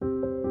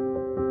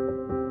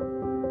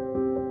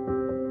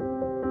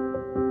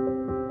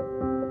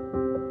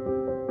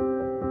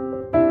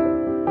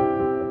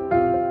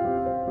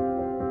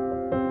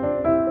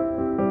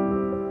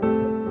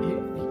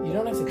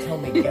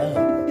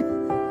already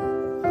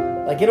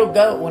up. Like, it'll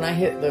go when I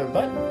hit the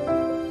button.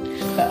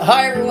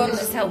 Hi, everyone.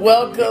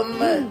 Welcome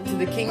to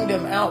the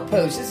Kingdom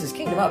Outpost. This is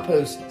Kingdom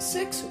Outpost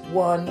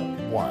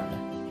 611.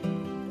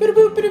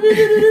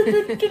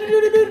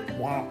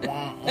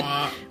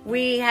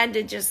 We had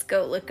to just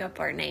go look up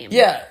our name.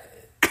 Yeah.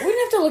 We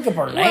didn't have to look up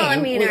our name. Well, I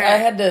mean, I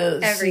had to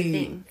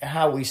everything. see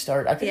how we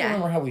started. I couldn't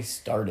remember how we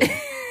started.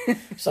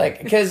 It's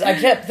like, because I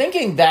kept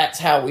thinking that's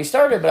how we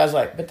started, but I was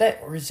like,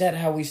 is that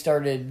how we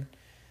started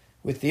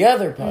with the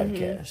other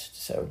podcast?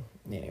 So,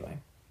 anyway.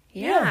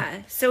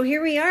 Yeah. So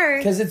here we are.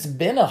 Because it's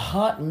been a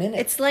hot minute.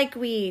 It's like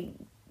we,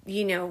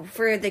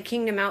 for the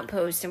Kingdom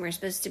Outpost, and we're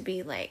supposed to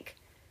be like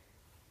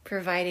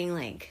providing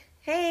like,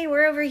 hey,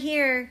 we're over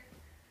here.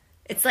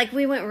 It's like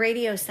we went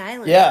radio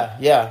silent.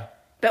 Yeah.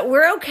 But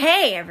we're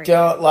okay, everyone.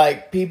 Don't,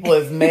 like, people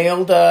have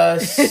mailed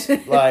us.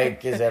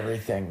 Like, is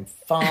everything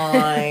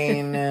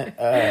fine?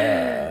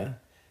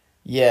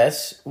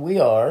 Yes, we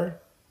are.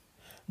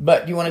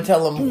 But do you want to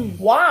tell them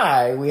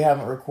why we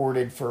haven't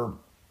recorded for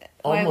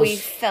almost... Why we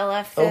fell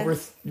off the I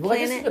guess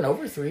it's been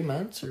over 3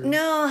 months. Or...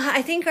 No,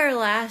 I think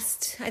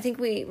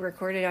we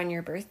recorded on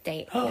your birth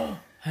date.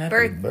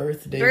 Happy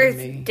birthday to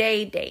me.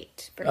 Birthday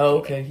date. Oh,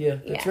 okay, yeah,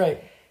 that's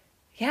right.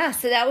 Yeah,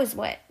 so that was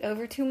what,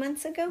 over 2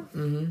 months ago?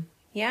 Mm-hmm.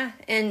 Yeah,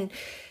 and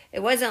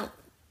it wasn't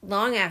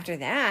long after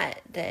that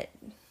I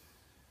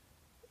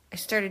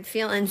started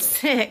feeling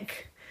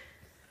sick.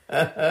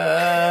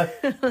 That's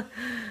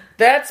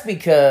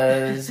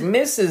because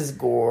Mrs.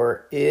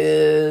 Gore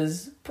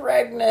is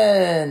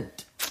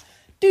pregnant.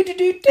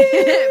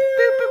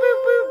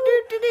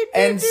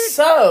 And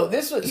so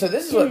this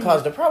is what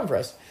caused a problem for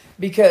us,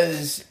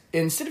 because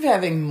instead of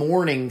having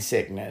morning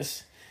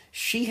sickness,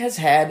 she has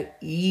had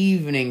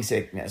evening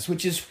sickness,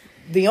 which is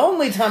the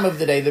only time of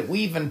the day that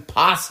we even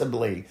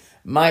possibly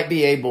might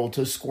be able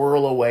to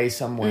squirrel away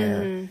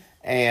somewhere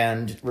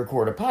and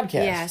record a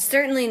podcast. Yeah,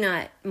 certainly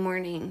not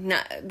morning,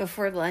 not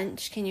before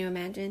lunch. Can you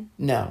imagine?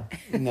 No.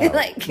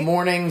 Like,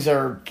 mornings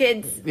are...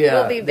 Kids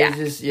will be back.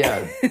 You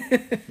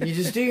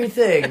just do your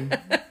thing.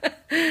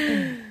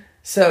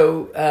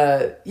 So,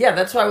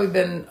 that's why we've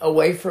been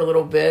away for a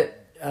little bit,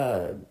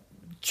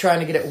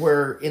 trying to get it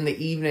where in the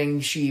evening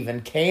she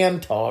even can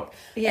talk.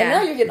 Yeah. And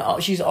now you're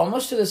getting... she's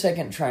almost to the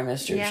second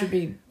trimester. Yeah. It should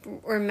be...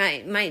 Or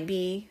might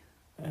be.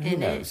 Who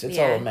knows? It's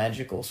all a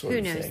magical sort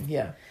of thing.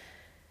 Yeah.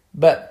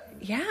 But...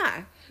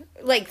 Yeah.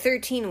 Like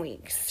 13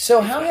 weeks.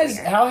 So how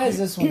has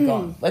this one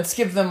gone? Let's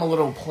give them a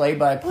little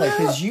play-by-play,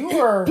 because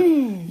you're a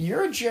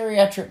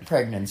geriatric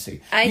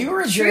pregnancy. You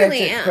were a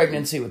geriatric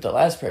pregnancy with the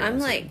last pregnancy. I'm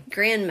like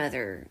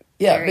grandmother.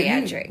 Yeah,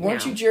 geriatric. But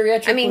weren't you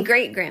geriatric? I mean,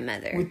 great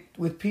grandmother.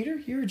 With Peter,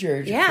 you were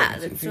geriatric. Yeah,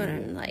 that's what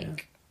I'm like. Yeah.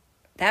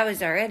 That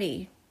was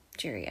already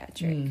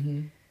geriatric.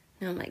 Mm-hmm.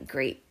 Now I'm like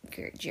great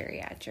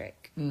geriatric.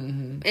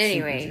 Mm-hmm.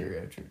 Anyway, super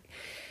geriatric.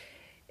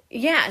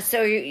 Yeah.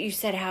 So you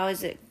said, how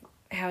has it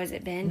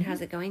been? Mm-hmm.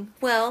 How's it going?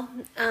 Well,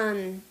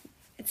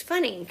 it's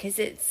funny because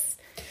it's...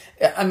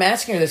 I'm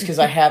asking her this because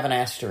I haven't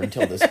asked her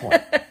until this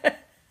point.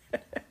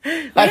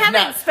 I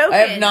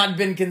have not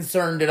been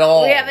concerned at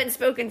all. We haven't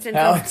spoken since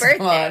his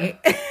birthday.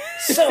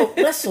 So,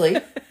 Leslie,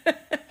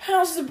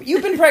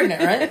 you've been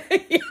pregnant, right?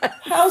 Yeah.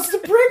 How's the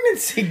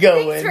pregnancy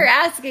going? Thanks for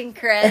asking,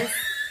 Chris.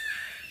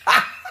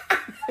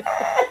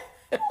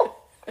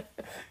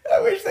 I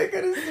wish they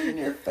could have seen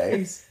your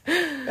face.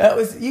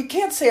 You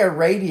can't say a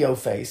radio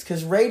face,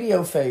 because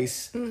radio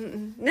face...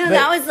 Mm-hmm. No,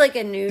 that was like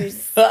a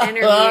news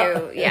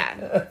interview.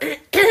 Yeah.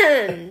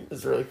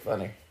 It's really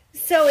funny.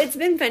 So it's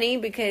been funny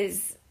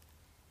because,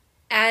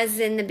 as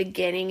in the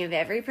beginning of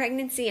every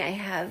pregnancy, I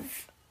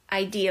have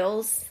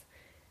ideals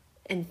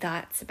and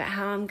thoughts about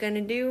how I'm going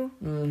to do.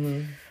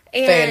 Mm-hmm.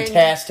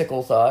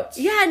 Fantastical thoughts.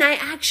 Yeah, and I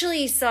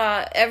actually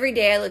saw, every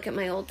day I look at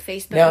my old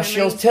Facebook Now, memories.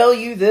 she'll tell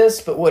you this,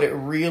 but what it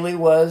really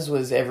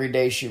was every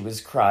day she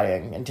was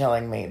crying and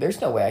telling me, there's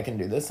no way I can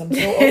do this. I'm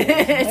so old. I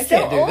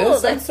can't do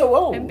this. I'm so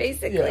old. I'm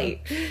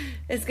basically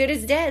as good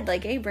as dead,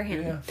 like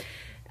Abraham.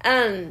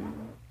 Yeah.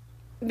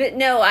 But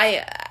no,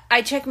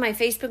 I check my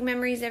Facebook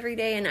memories every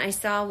day, and I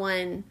saw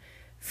one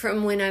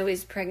from when I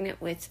was pregnant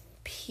with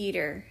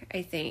Peter,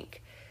 I think.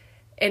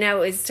 And I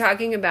was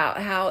talking about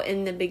how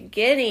in the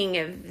beginning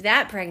of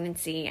that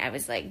pregnancy, I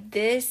was like,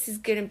 this is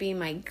going to be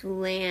my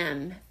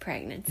glam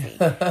pregnancy.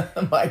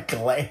 My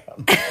glam.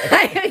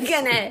 I'm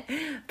going to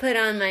put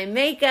on my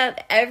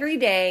makeup every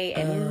day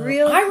and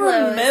real clothes.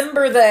 I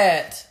remember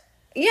that.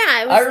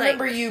 Yeah. I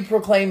remember you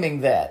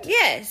proclaiming that.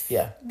 Yes.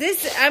 Yeah.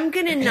 I'm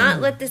going to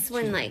not let this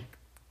one, like,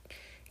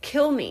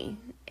 kill me.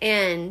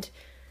 And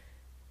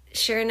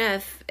sure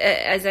enough,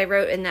 as I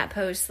wrote in that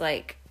post,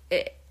 like,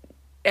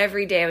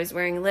 every day I was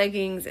wearing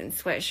leggings and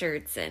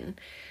sweatshirts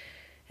and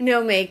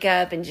no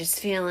makeup and just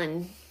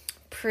feeling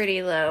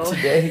pretty low.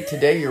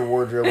 Today your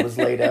wardrobe was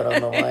laid out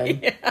on the line.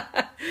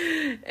 Yeah.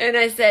 And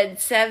I said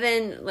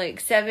 7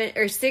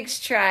 or 6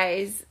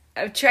 tries.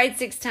 I've tried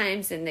 6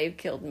 times and they've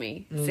killed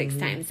me 6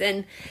 times.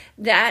 And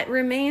that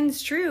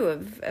remains true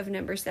of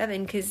number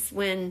 7. Because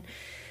when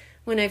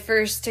I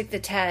first took the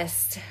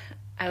test,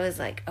 I was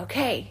like,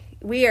 okay,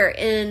 we are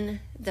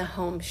in the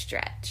home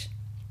stretch.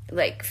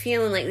 like,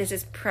 feeling like this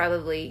is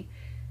probably,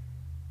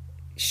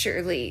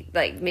 surely,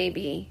 like,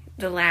 maybe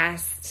the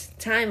last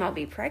time I'll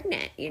be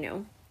pregnant, you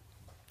know?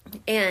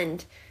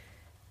 And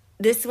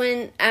this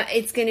one,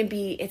 it's gonna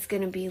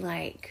be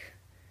like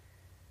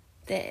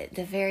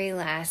the very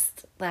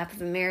last lap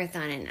of a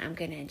marathon, and I'm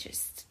gonna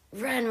just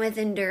run with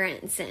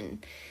endurance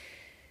and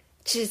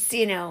just,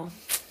 you know,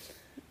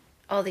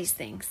 all these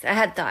things. I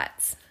had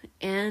thoughts,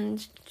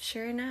 and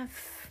sure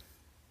enough,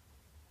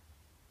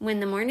 when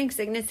the morning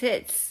sickness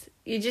hits,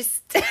 you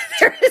just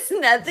there is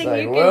nothing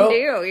you can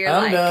do. You're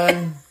I'm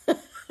done.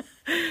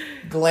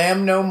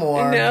 Glam no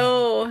more.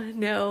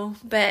 No,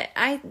 but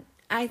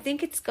I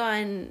think it's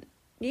gone,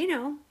 you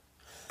know,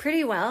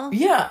 pretty well.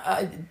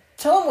 Yeah,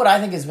 tell them what I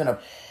think has been a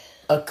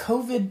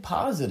COVID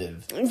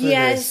positive.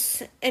 Yes,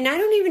 this. And I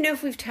don't even know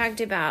if I've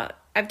talked about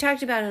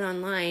it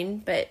online,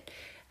 but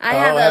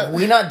have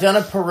we not done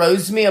a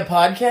Parosmia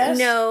podcast?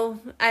 No,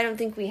 I don't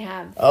think we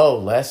have. Oh,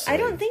 Leslie. I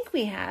don't think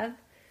we have.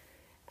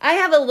 I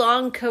have a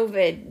long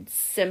COVID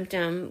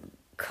symptom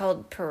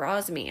called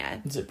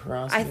parosmia. Is it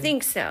parosmia? I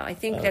think so. I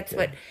think that's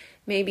what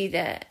maybe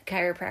the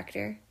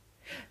chiropractor.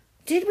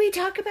 Did we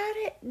talk about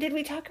it?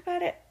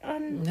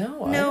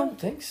 No, I don't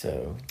think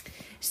so.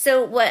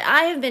 So what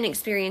I have been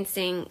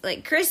experiencing,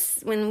 like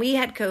Chris, when we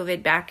had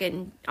COVID back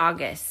in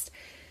August,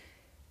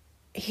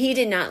 he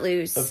did not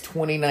lose. Of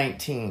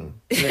 2019.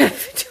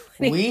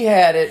 We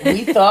had it.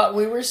 We thought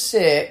we were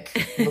sick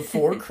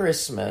before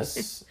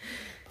Christmas.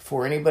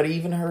 Before anybody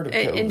even heard of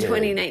COVID. In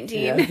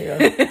 2019.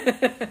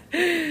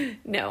 Yeah.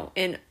 No,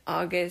 in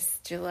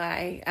August,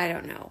 July, I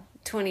don't know.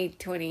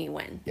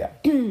 2021. Yeah.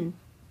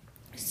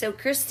 So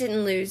Chris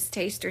didn't lose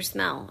taste or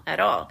smell at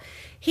all.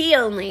 He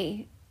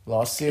only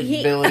lost the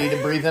ability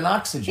to breathe in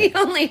oxygen. He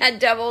only had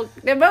double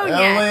pneumonia.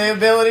 Only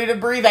ability to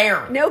breathe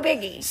air. No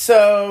biggie.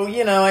 So,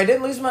 you know, I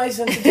didn't lose my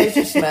sense of taste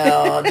or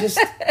smell, just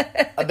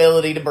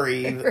ability to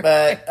breathe.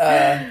 But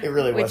it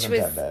really wasn't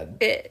that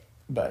bad.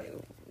 But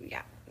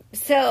yeah.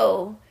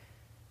 So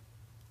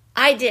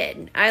I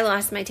did. I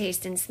lost my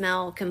taste and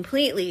smell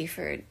completely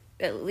for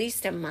at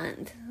least a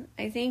month,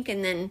 I think,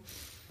 and then.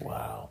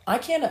 Wow.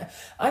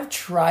 I've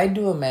tried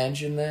to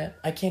imagine that.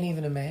 I can't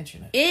even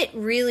imagine it. It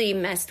really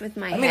messed with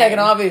my head. I mean, I can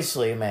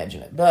obviously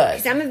imagine it, but.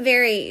 Because I'm a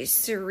very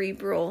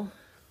cerebral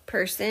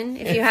person,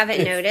 if you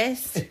haven't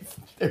noticed. If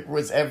there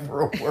was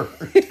ever a word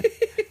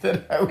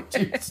that I would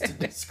use to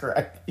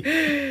describe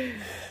you.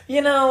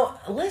 You know,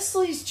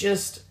 Leslie's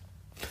just.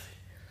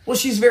 Well,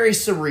 she's very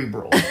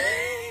cerebral.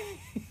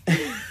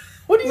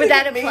 What do you Would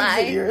think that it means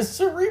apply? that you're a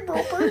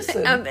cerebral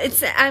person? I'm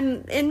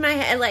in my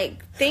head,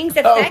 like, things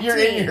affect me. Oh, you're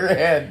in your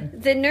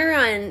head. The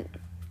neuron,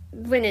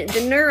 the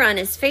neuron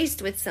is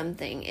faced with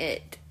something,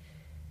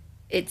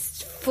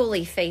 it's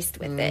fully faced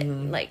with it.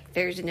 Like,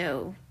 there's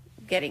no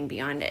getting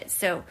beyond it.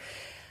 So,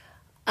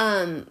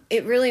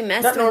 it really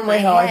messed with my head. Not normally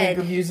how I think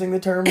of using the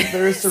term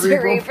they're a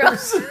cerebral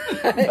person.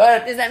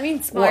 But, does that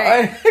mean smart?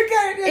 Well,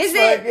 is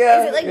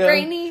it like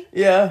brainy?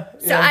 Yeah.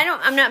 So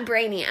I'm not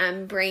brainy,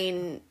 I'm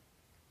brain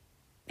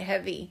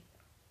heavy.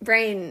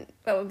 What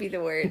would be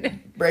the word?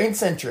 Brain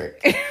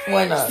centric.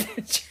 Why not?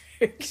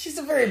 She's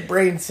a very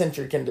brain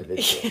centric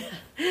individual.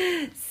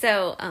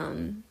 So,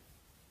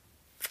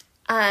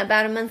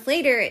 about a month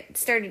later, it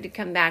started to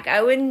come back.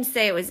 I wouldn't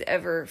say it was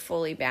ever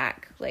fully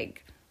back.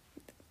 Like,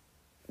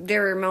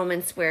 there were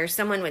moments where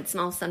someone would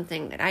smell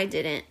something that I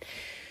didn't,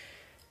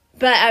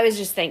 but I was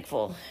just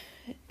thankful.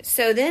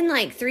 So then,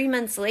 like 3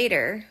 months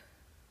later,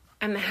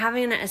 I'm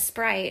having a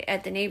Sprite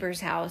at the neighbor's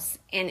house,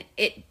 and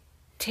it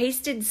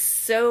tasted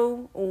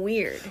so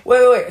weird.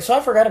 Wait. So I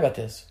forgot about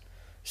this.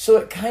 So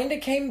it kind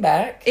of came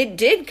back. It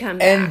did come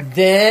back. And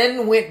then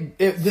it went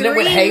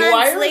haywire? 3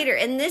 months later.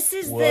 And this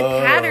is the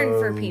pattern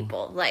for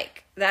people.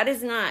 Like, that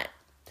is not.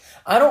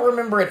 I don't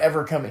remember it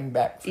ever coming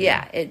back.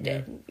 Yeah, it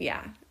did.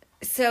 Yeah.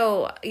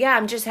 So, yeah,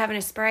 I'm just having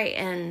a Sprite,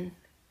 and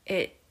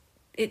it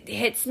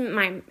hits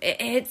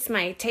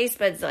my taste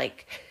buds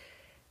like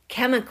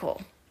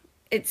chemical.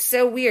 It's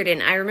so weird.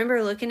 And I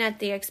remember looking at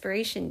the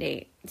expiration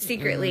date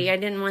secretly. I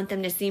didn't want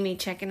them to see me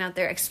checking out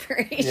their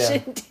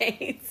expiration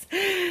dates.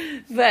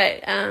 But,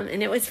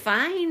 and it was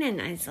fine.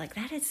 And I was like,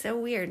 that is so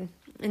weird.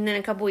 And then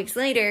a couple days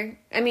later,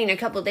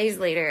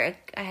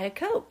 I had a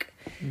Coke.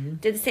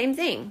 Did the same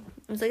thing.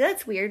 I was like,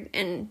 that's weird.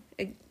 And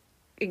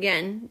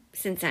again,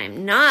 since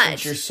I'm not.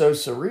 Since you're so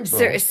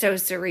cerebral. So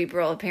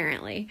cerebral,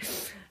 apparently.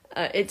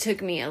 It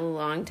took me a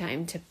long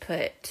time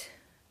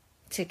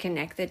to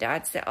connect the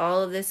dots that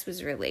all of this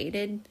was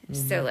related.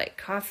 So, like,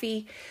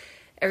 coffee,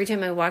 every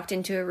time I walked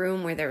into a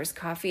room where there was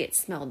coffee, it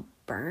smelled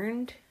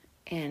burned.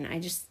 And I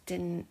just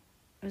didn't,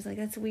 I was like,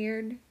 that's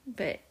weird.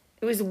 But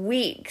it was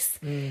weeks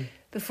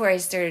before I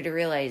started to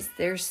realize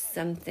there's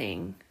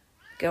something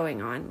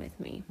going on with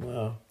me.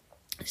 Wow.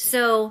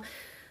 So,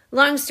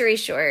 long story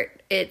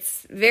short,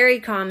 it's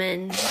very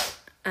common.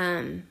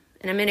 And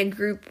I'm in a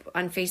group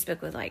on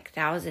Facebook with like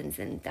thousands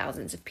and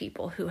thousands of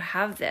people who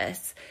have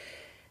this.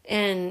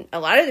 And a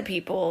lot of the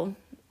people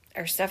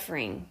are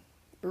suffering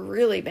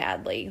really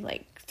badly,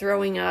 like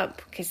throwing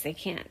up because they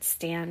can't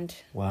stand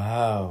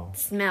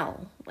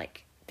smell.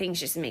 Like, things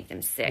just make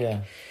them sick.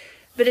 Yeah.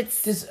 But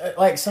it's just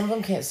like some of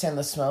them can't stand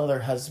the smell of their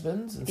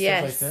husbands and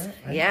stuff like that.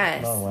 Right?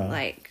 Yes. Oh, wow.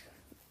 Like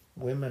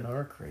women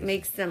are crazy.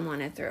 Makes them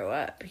want to throw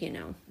up,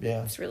 Yeah.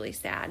 It's really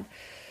sad.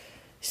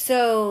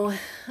 So,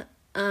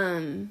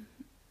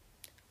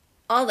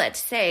 all that to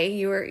say,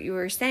 you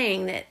were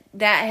saying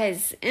that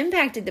has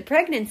impacted the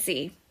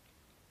pregnancy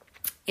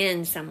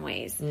in some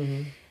ways.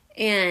 Mm-hmm.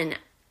 And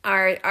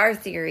our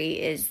theory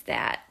is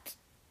that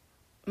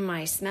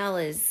my smell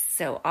is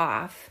so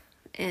off,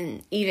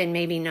 and even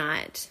maybe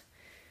not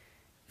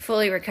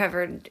fully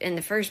recovered in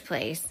the first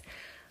place.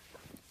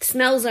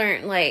 Smells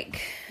aren't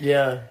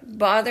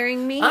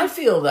bothering me. I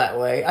feel that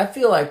way. I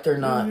feel like they're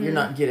not. Mm-hmm. You're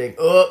not getting.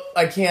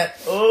 I can't.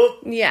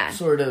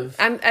 Sort of.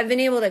 I've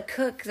been able to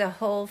cook the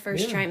whole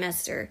first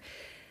trimester,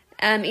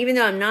 even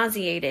though I'm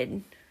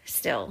nauseated.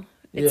 Still,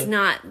 it's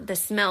not the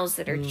smells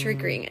that are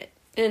triggering it,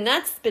 and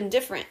that's been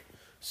different.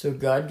 So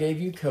God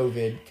gave you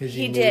COVID because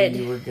He knew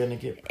you were going to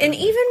get pregnant. And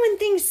even when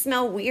things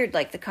smell weird,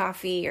 like the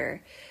coffee,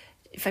 or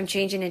if I'm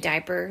changing a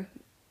diaper,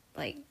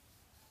 like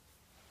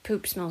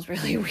poop smells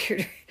really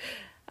weird.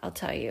 I'll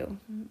tell you.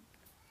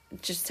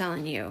 Just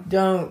telling you.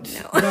 Don't.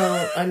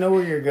 No. I know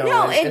where you're going.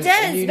 No, it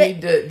does. You need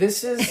to.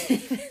 This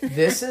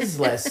is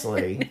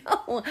Leslie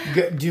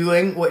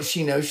doing what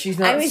she knows she's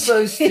not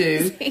supposed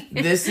to.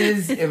 This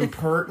is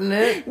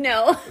impertinent.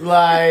 No.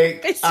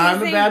 Like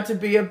I'm about to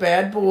be a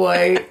bad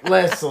boy,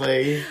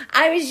 Leslie.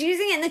 I was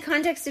using it in the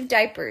context of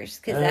diapers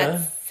because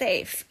that's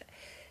safe.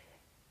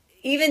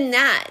 Even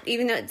though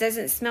it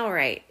doesn't smell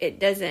right, it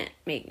doesn't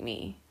make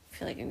me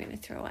feel like I'm going to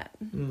throw up.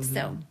 Mm-hmm.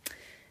 So.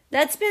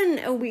 That's been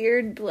a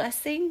weird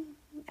blessing,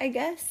 I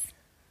guess.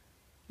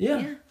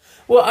 Yeah.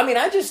 Well, I mean,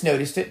 I just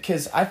noticed it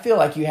because I feel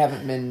like you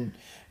haven't been...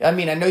 I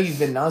mean, I know you've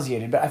been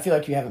nauseated, but I feel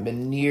like you haven't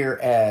been near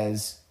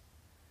as,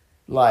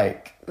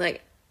 like...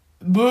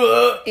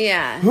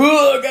 Yeah.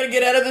 I gotta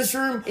get out of this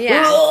room.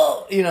 Yeah.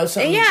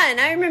 Something. Yeah, and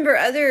I remember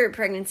other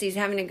pregnancies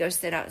having to go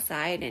sit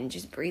outside and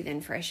just breathe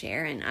in fresh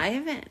air, and I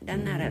haven't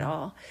done that at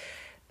all.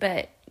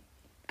 But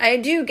I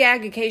do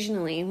gag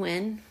occasionally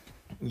when...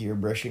 You're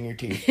brushing your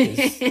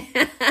teeth.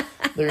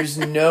 There's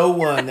no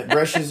one that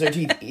brushes their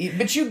teeth.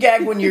 But you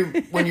gag when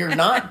you're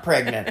not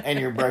pregnant and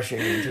you're brushing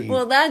your teeth.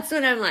 Well, that's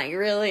when I'm like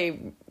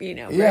really,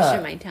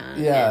 brushing my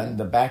tongue. Yeah, and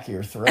the back of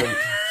your throat,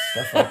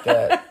 stuff like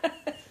that.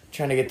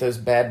 Trying to get those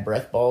bad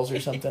breath balls or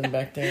something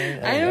back there.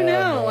 I don't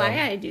know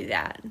why I do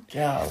that.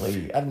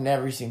 Golly, I've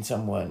never seen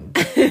someone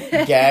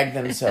gag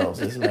themselves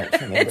as much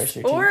when they brush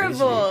their teeth.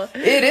 Horrible.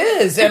 It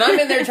is, and I'm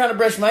in there trying to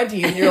brush my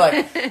teeth, and you're like,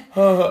 and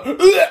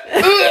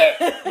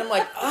I'm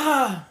like,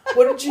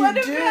 what did you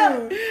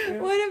do?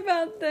 What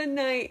about the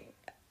night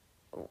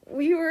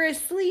we were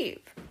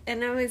asleep,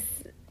 and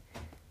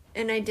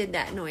I did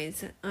that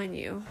noise on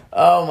you?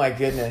 Oh my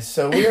goodness!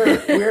 So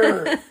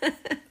we're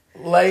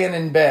laying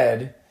in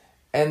bed.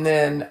 And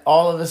then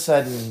all of a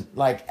sudden,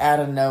 like out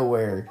of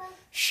nowhere,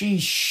 she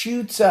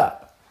shoots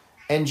up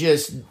and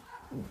just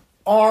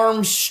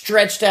arms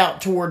stretched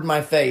out toward my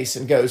face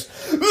and goes,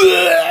 and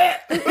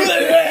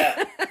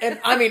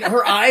I mean,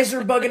 her eyes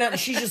are bugging out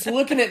and she's just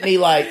looking at me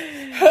like,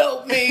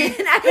 help me,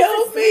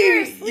 help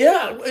me.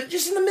 Yeah,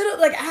 just in the middle,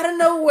 like out of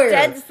nowhere.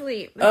 Dead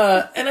sleep.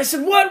 And I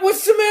said,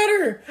 what's the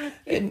matter?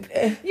 And,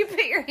 you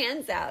put your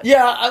hands out.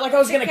 Yeah, I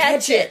was going to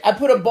catch it. I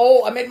put a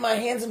bowl, I made my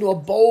hands into a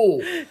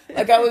bowl.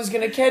 Like I was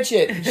going to catch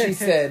it. And she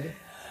said,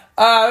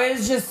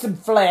 it's just some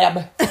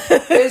flab.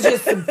 It's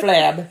just some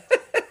flab.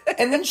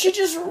 And then she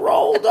just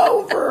rolled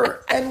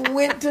over and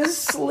went to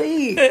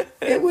sleep.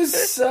 It was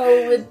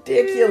so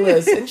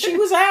ridiculous. And she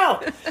was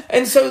out.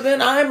 And so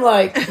then I'm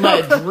like,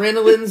 my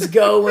adrenaline's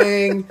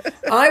going.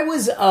 I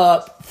was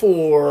up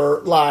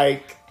for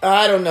like,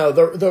 I don't know,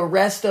 the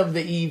rest of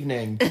the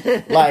evening.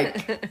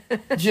 Like,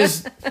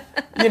 just,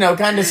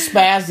 kind of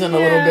spazzing a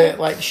little bit,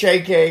 like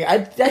shaking. I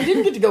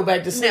didn't get to go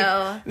back to sleep.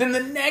 No. Then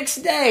the next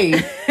day,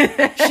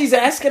 she's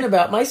asking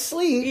about my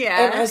sleep.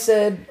 Yeah. And I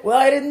said, well,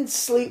 I didn't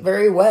sleep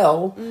very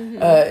well.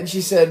 Mm-hmm. And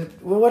she said,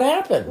 well, what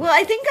happened? Well,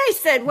 I think I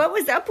said, what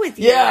was up with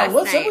you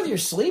what's up with your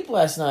sleep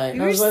last night?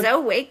 You were so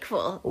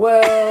wakeful.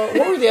 Well,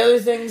 what were the other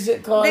things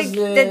that caused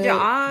it? The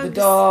dogs. The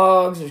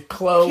dogs. There's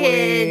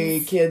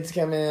Chloe. Kids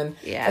come in.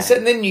 Yeah. I said,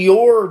 and then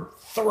your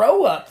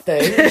throw up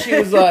thing. And she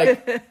was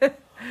like,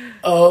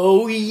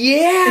 oh,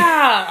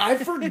 yeah, I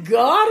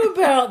forgot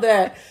about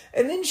that.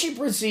 And then she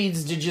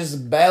proceeds to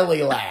just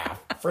belly laugh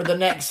for the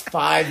next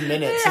 5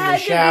 minutes in the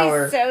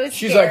shower. So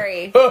she's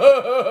scary.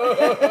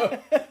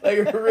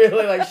 Like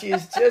really, like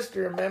she's just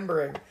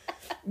remembering.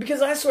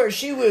 Because I swear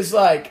she was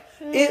like,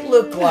 it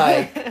looked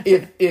like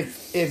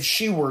if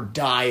she were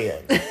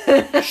dying.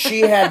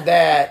 She had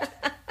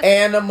that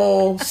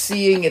animal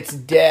seeing its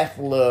death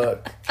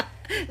look.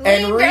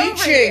 And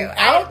reaching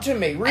out to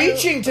me,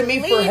 reaching to me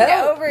for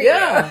help.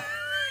 Yeah.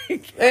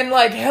 And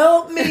like,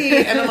 help me.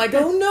 And I'm like,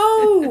 oh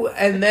no.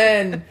 And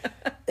then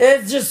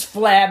it's just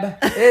flab.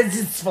 It's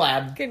just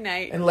flab. Good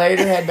night. And laid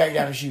her head back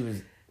down and she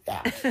was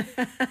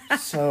out.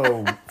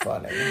 So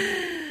funny.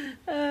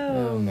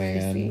 Oh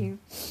man.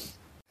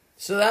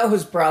 So that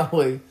was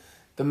probably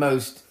the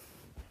most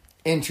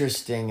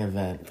interesting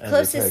event.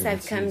 Closest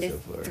I've come to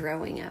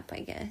throwing up, I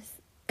guess.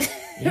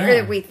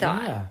 Yeah, or we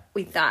thought. Yeah.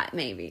 We thought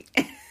maybe.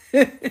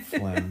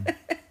 Phlegm.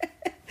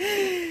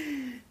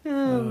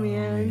 Oh,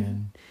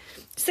 man.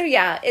 So,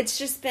 yeah, it's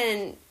just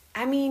been,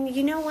 I mean,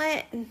 you know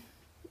what?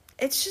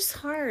 It's just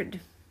hard.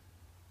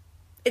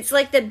 It's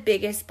like the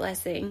biggest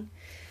blessing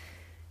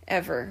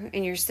ever,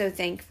 and you're so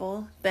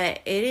thankful.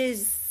 But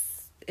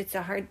it's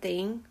a hard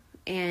thing,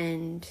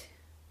 and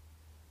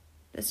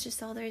that's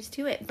just all there is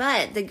to it.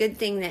 But the good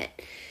thing that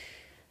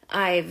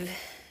I've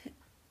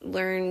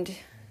learned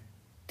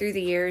through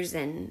the years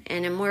and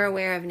am more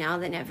aware of now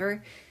than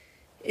ever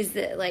is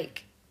that,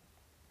 like,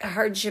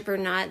 hardship or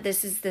not,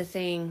 this is the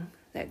thing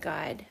that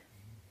God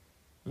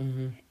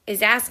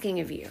is asking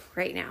of you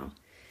right now.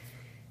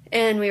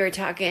 And we were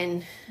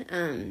talking,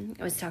 I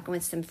was talking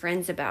with some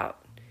friends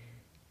about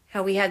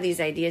how we have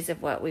these ideas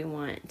of what we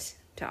want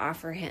to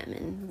offer him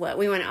and what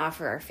we want to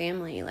offer our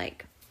family.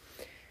 Like,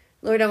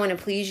 Lord, I want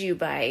to please you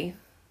by,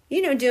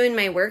 doing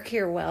my work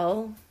here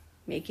well,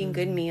 making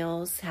good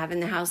meals, having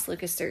the house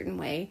look a certain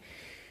way.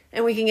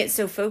 And we can get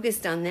so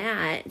focused on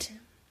that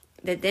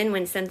then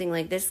when something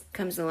like this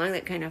comes along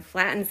that kind of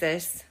flattens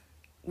us,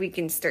 we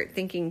can start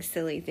thinking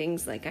silly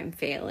things like I'm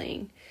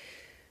failing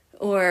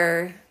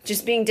or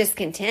just being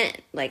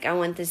discontent. Like, I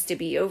want this to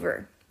be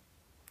over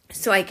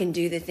so I can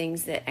do the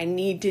things that I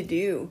need to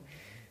do.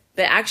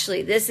 But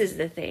actually, this is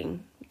the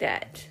thing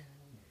that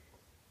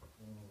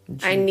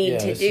I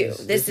need to do.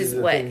 This is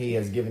the what thing he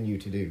has given you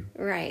to do.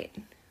 Right.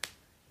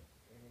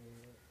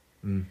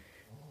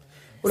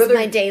 It's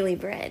my daily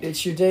bread.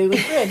 It's your daily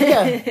bread,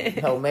 yeah.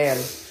 Oh, man.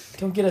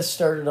 Don't get us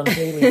started on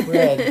daily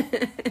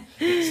bread.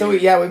 So,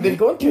 we've been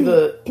going through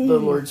the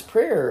Lord's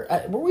Prayer.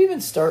 Had we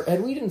even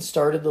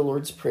started the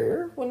Lord's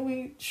Prayer when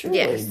we...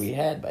 Surely we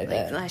had by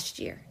then. Last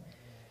year.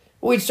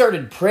 We'd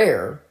started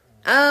prayer.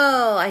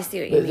 Oh, I see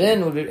what you mean.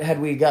 But then, had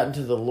we gotten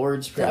to the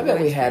Lord's Prayer? I bet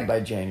we had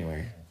by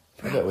January.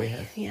 Probably. I bet we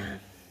had. Yeah.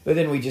 But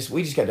then we just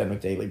got done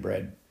with daily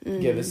bread.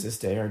 Give us this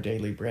day our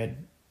daily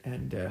bread.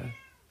 And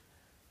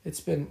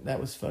that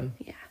was fun.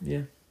 Yeah.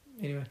 Yeah.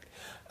 Anyway.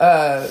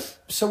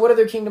 So what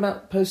other Kingdom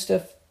Outpost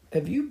stuff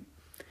have you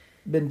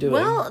been doing?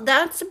 Well,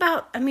 that's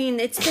about,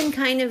 it's been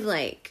kind of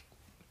like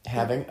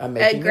having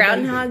a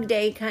Groundhog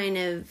Day kind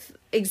of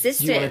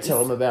existence. Do you want to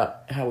tell them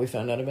about how we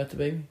found out about the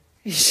baby?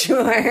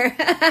 Sure.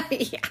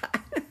 Yeah.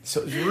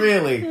 So it's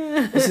really,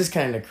 this is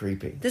kind of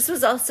creepy. This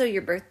was also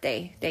your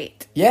birthday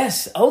date.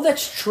 Yes. Oh,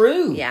 that's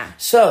true. Yeah.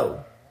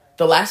 So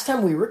the last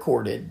time we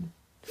recorded,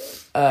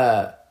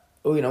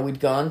 we'd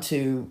gone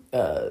to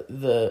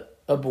the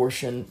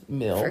abortion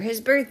mill for his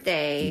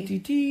birthday.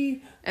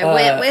 I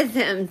went with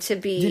him to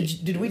be.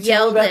 Did we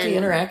tell him about the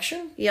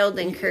interaction? Yelled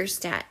and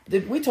cursed at.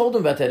 We told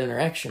him about that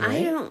interaction, right?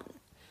 I don't.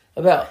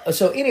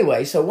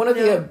 So one of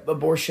the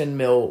abortion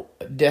mill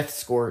death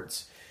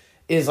squirts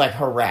is like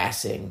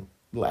harassing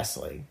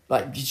Leslie.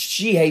 Like,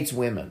 she hates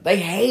women. They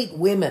hate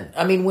women.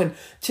 I mean, when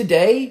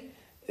today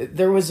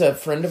there was a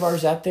friend of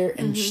ours out there,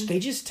 and they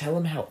just tell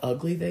them how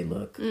ugly they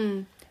look.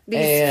 These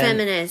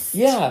feminists.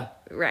 Yeah.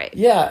 Right.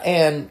 Yeah,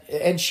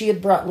 and she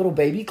had brought little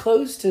baby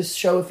clothes to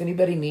show if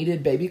anybody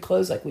needed baby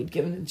clothes, like we'd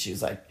given. And she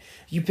was like,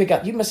 "You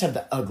must have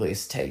the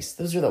ugliest taste.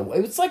 Those are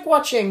it's like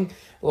watching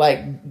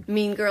like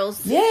Mean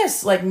Girls."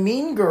 Yes, like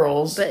Mean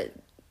Girls, but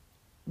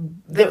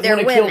that they're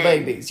want to women. kill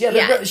babies.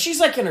 Yeah, she's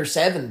like in her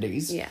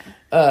 70s. Yeah.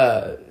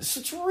 So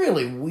it's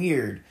really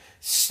weird.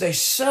 They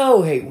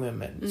so hate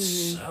women.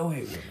 So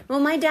hate women. Well,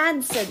 my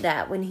dad said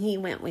that when he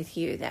went with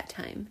you that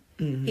time.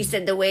 He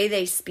said the way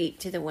they speak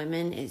to the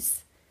women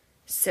is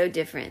so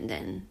different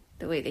than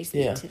the way they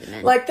speak to the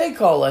men. Like, they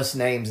call us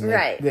names and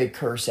they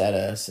curse at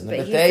us. And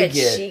but they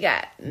get she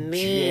got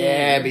mean.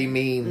 Jabby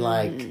mean.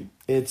 Like,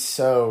 it's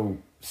so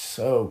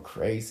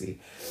crazy.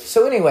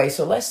 So anyway,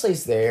 so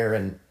Leslie's there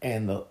and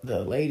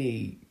the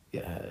lady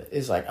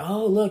is like,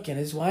 oh, look, and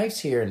his wife's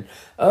here. And,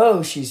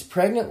 oh, she's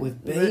pregnant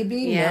with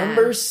baby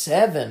number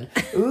 7.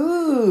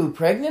 Ooh,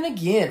 pregnant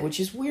again, which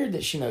is weird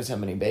that she knows how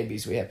many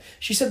babies we have.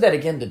 She said that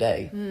again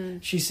today.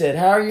 She said,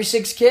 how are your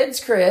 6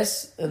 kids,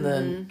 Chris? And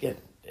then,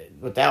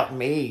 without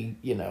me,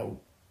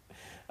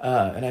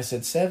 and I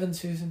said, 7,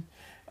 Susan.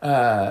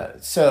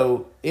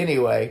 So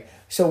anyway,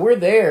 so we're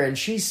there, and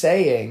she's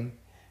saying,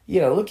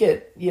 look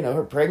at,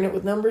 her pregnant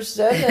with number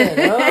 7.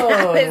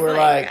 Oh, and we're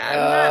like,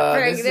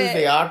 this is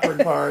the awkward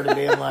part of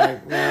being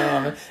like,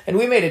 no. And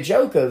we made a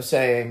joke of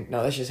saying,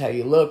 no, that's just how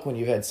you look when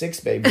you've had 6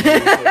 babies.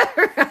 Right.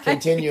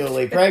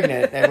 Continually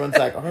pregnant. Everyone's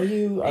like, are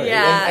you?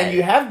 And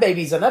you have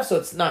babies enough so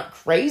it's not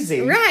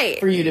crazy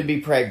for you to be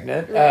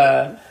pregnant.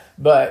 Right.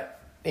 But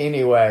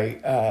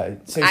anyway,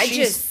 so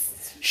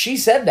she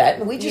said that,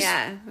 and we just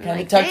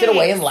kind of tucked it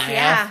away and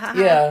laughed.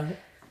 Yeah.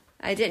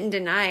 I didn't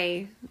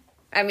deny.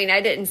 I mean,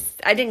 I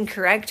didn't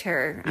correct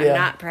her. I'm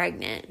not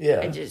pregnant.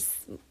 Yeah. I just.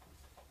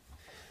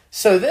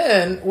 So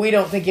then we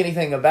don't think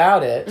anything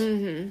about it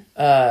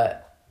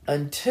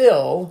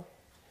until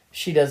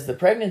she does the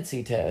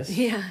pregnancy test.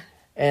 Yeah.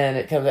 And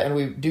it comes, and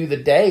we do the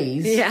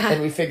days. Yeah.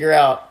 And we figure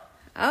out.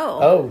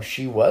 Oh,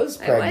 she was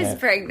pregnant. I was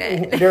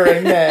pregnant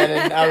during that,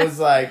 and I was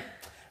like,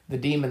 the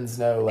demons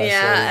know, Leslie.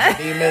 Yeah.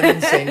 The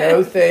demons, they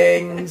know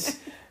things.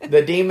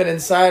 The demon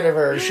inside of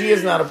her, she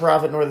is not a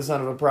prophet nor the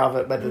son of a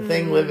prophet, but the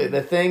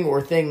thing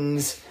or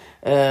things,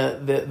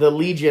 the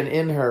legion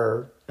in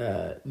her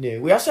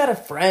knew. We also had a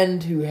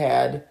friend who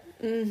had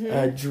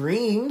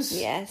dreams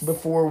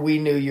before we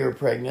knew you were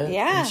pregnant.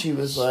 Yeah. And she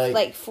was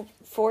like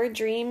 4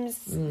 dreams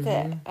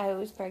that I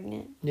was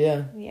pregnant.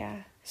 Yeah. Yeah.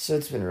 So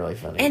it's been really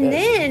funny. And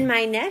then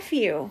my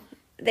nephew,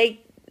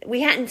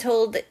 we hadn't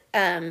told,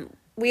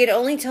 we had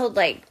only told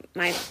like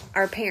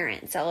our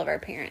parents, all of our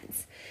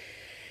parents.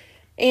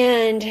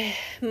 And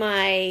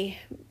my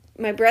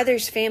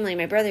brother's family,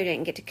 my brother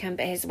didn't get to come,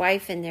 but his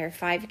wife and their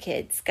 5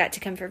 kids got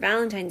to come for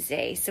Valentine's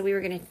Day. So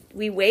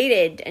we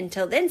waited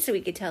until then so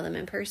we could tell them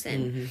in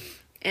person. Mm-hmm.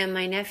 And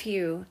my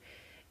nephew,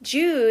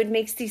 Jude,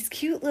 makes these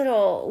cute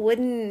little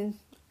wooden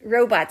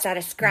robots out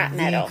of scrap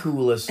metal. The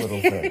coolest little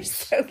things.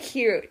 So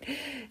cute.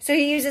 So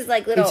he uses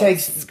like little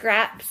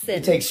scraps. He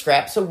takes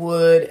scraps of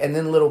wood and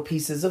then little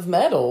pieces of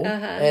metal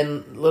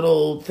and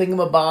little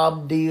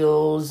thingamabob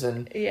deals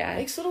and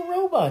makes little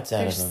robots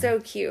out of them. They're so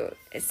cute.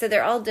 So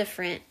they're all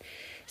different.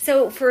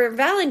 So for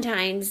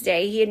Valentine's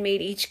Day, he had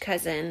made each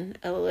cousin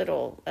a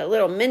little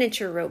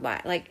miniature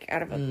robot, like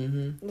out of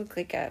look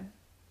like a,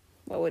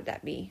 what would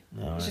that be?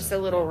 It's just a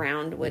little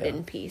round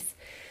wooden piece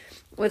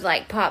with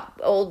like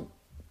old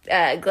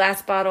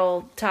glass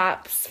bottle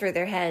tops for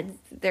their heads,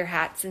 their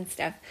hats and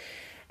stuff.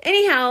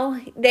 Anyhow,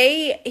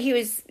 he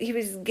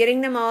was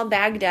getting them all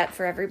bagged up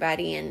for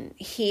everybody, and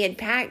he had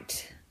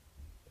packed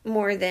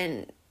more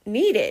than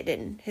needed.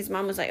 And his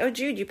mom was like, "Oh,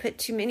 Jude, you put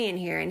too many in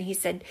here." And he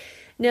said,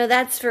 "No,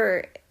 that's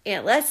for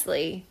Aunt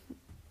Leslie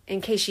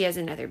in case she has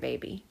another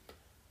baby."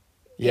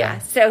 Yeah.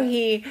 So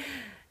he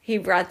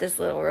brought this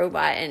little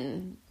robot,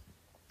 and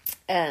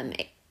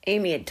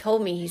Amy had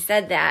told me he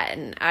said that,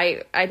 and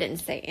I didn't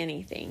say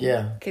anything.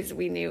 Yeah. Because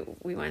we knew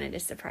we wanted to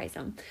surprise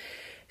him.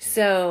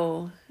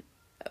 So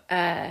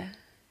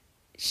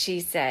she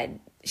said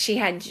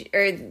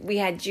we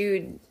had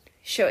Jude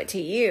show it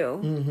to you.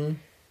 Mm-hmm.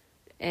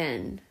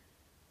 And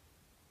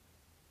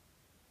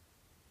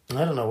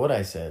I don't know what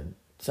I said.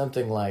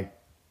 Something like,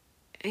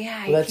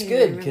 yeah, well, that's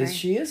good because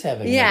she is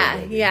having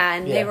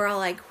and they were all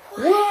like,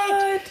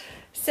 what?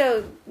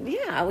 So,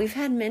 yeah, we've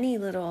had many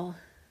little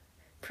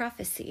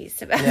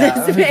prophecies about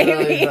this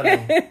baby.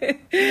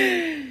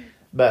 Really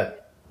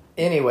but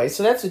anyway,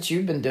 so that's what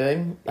you've been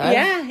doing.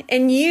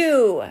 And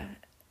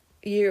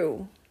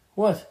you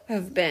what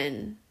have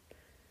been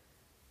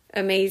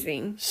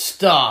amazing.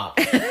 Stop.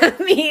 I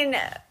mean,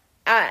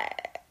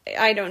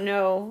 I don't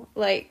know,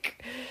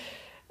 like,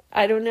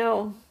 I don't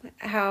know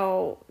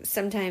how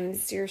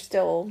sometimes you're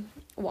still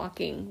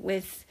walking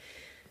with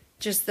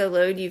just the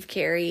load you've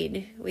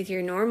carried with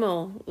your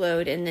normal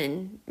load, and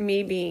then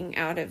me being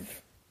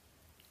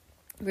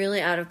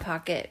really out of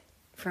pocket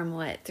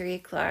from 3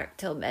 o'clock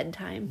till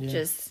bedtime,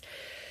 just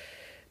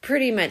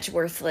pretty much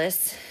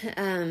worthless.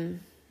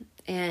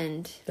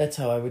 And that's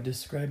how I would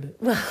describe it.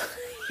 Well,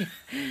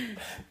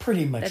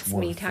 pretty much that's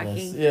worthless. Me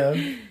talking. Yeah.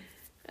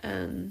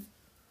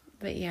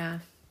 But yeah,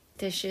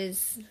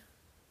 dishes.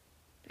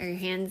 How are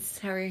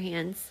your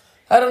hands?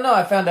 I don't know.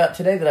 I found out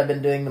today that I've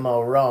been doing them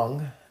all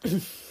wrong.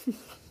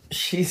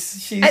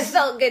 She's. I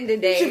felt good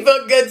today. She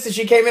felt good, so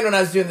she came in when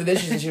I was doing the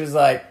dishes, and she was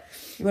like,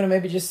 "You want to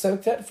maybe just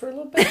soak that for a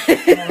little bit?"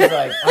 And I was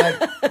like,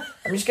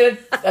 "I'm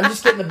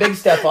just getting the big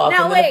stuff off,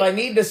 and then if I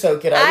need to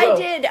soak it, I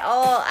will."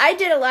 I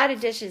did a lot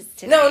of dishes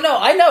today. No,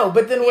 I know,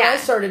 but then when I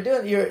started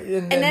doing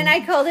it, and then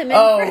I called him in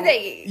for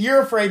the. You're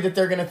afraid that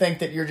they're going to think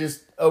that you're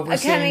just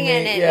overseeing coming me.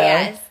 in and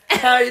yes.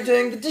 How are you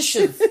doing the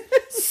dishes?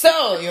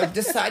 So you've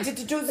decided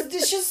to do the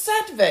dishes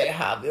that way,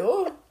 have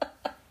you?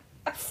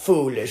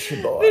 Foolish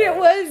boy. But I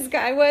was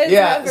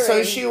hovering.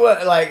 So she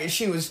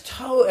was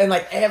and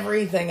like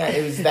everything,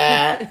 it was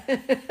that.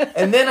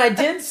 And then I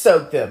did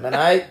soak them, and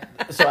I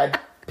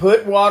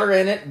put water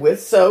in it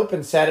with soap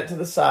and sat it to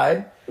the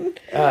side.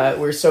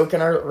 We're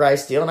soaking our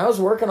rice deal, and I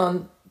was working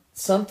on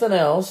something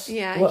else.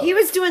 Yeah, he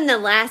was doing the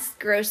last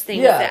gross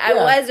thing that I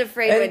was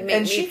afraid would make me throw up.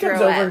 And she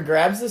comes over and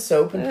grabs the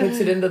soap and puts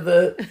it into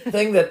the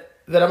thing that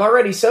I'm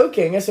already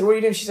soaking. I said, "What are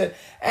you doing?" She said,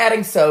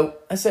 "Adding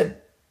soap." I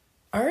said,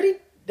 "I already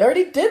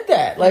did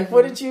that. Like,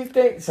 what did you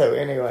think?" So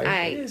anyway,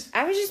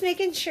 I was just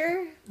making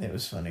sure. It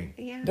was funny.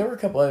 Yeah, there were a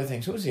couple other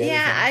things. What was the other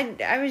thing?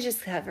 Yeah, I was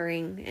just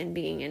hovering and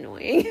being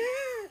annoying.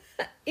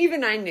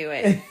 Even I knew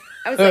it.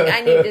 I was like,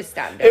 I need to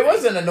stop doing it.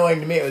 Wasn't annoying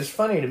to me. It was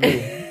funny to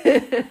me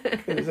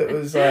because it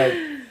was like,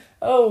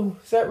 oh,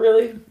 is that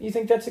really? You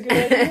think that's a good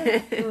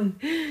idea?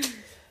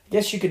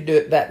 Guess you could do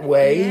it that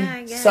way. Yeah,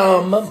 I guess.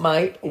 Some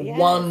might. Yes.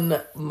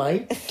 One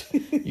might.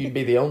 You'd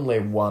be the only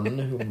one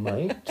who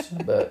might,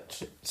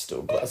 but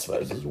still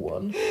classifies as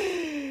one.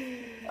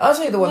 I'll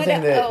tell you the one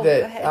thing that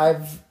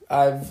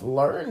I've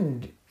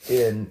learned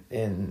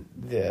in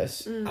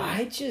this.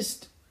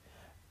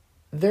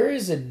 There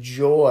is a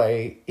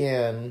joy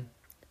in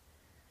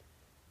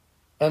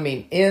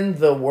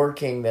the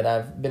working that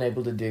I've been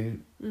able to do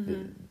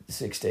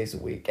 6 days a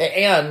week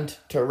and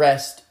to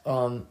rest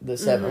on the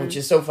 7th, which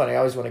is so funny. I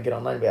always want to get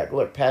online and be like,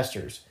 look,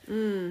 pastors,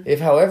 if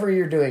however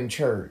you're doing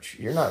church,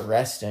 you're not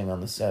resting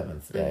on the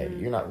 7th day.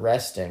 You're not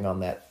resting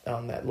on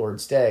that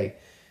Lord's day.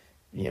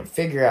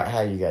 Figure out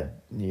how you got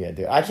to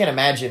do it. I can't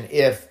imagine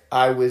if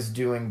I was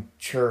doing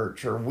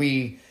church or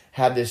we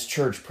had this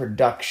church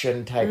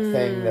production type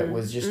thing that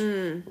was just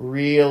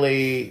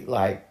really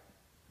like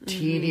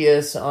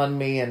tedious on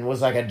me and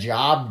was like a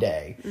job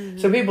day.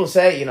 So people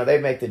say, they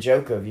make the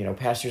joke of,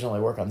 pastors only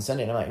work on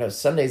Sunday. And I'm like, no,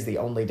 Sunday's the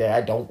only day I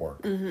don't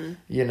work. And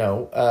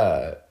right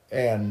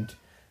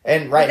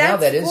now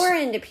that is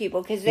foreign to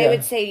people because they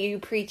would say you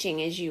preaching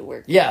is you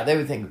working. Yeah, they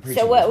would think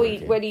preaching. So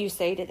what do you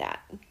say to that?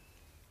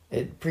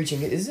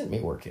 Preaching isn't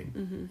me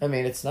working. I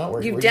mean, it's not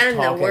working. You've done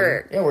the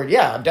work.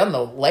 Yeah, I've done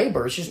the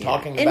labor. It's just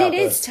talking about and it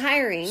is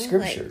tiring,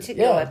 scripture. Like, to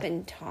go up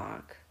and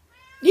talk.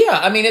 Yeah,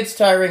 I mean, it's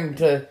tiring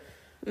to,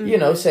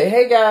 say,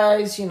 hey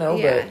guys,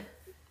 but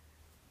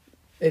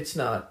it's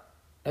not.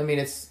 I mean,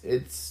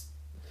 it's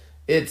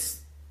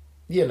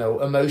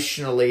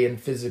emotionally and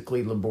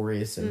physically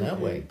laborious in that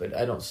way, but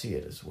I don't see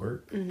it as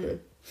work. But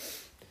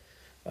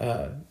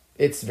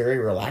it's very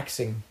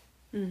relaxing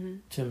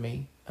to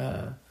me.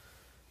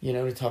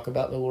 To talk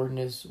about the Lord and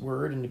His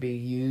Word and to be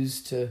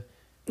used to...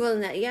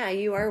 Well,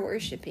 you are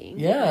worshiping.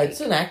 Yeah, it's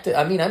an active...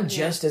 I mean, I'm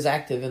just as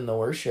active in the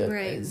worship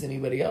as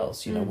anybody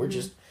else. We're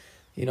just,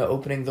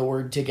 opening the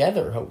Word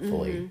together,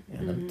 hopefully.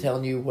 And I'm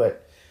telling you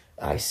what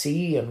I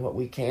see and what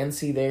we can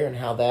see there and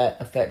how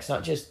that affects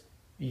not just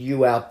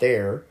you out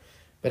there,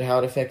 but how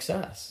it affects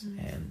us.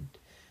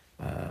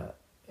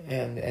 And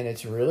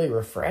it's really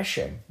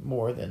refreshing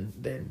more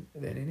than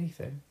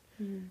anything.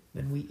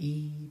 Then we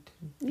eat.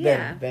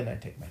 Then I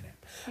take my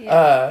nap.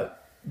 Yeah.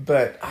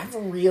 But I've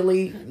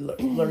really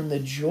learned the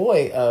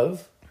joy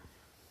of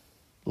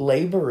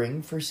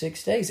laboring for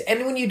 6 days.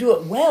 And when you do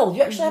it well,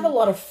 you actually have a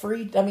lot of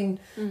free... I mean,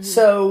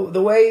 so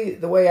the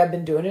way I've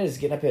been doing it is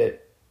getting up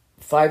at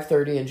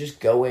 5:30 and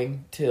just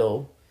going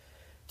till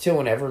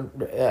whenever,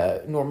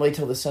 normally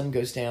till the sun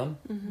goes down,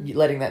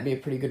 letting that be a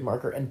pretty good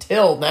marker.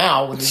 Until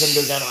now, when the sun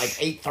goes down at like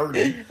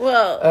 8:30.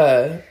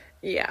 Well...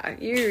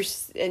 you're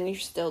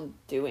still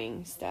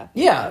doing stuff.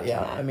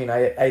 Yeah. I mean,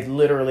 I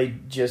literally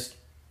just,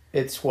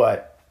 it's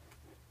what,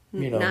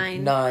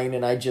 9,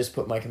 and I just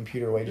put my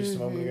computer away just a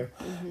moment ago,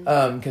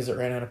 because it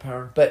ran out of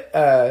power.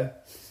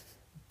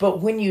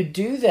 But when you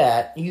do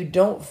that, you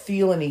don't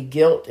feel any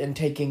guilt in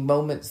taking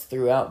moments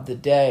throughout the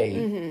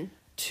day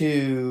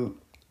to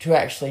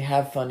actually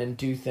have fun and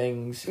do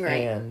things.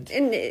 Right. And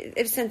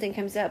if something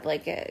comes up,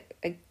 like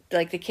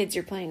like the kids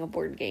are playing a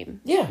board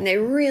game. Yeah. And they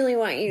really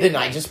want you to Then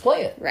I just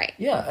play it. Right.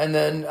 Yeah. And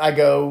then I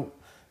go,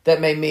 that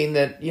may mean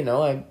that,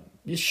 I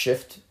just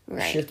shift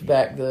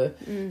back the,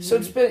 so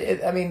it's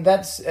been, I mean,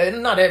 that's,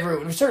 and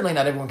certainly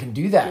not everyone can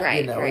do that.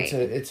 Right.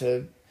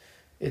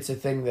 It's a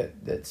thing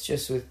that's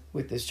just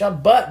with this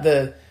job. But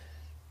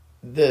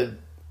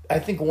I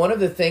think one of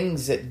the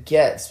things that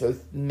gets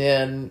both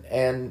men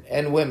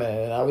and women,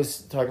 and I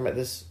was talking about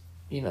this,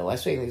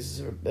 last week, this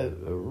is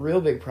a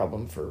real big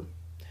problem for,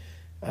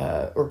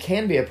 or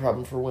can be a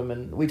problem for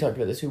women, we talked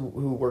about this, who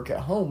work at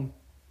home,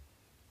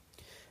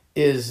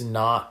 is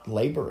not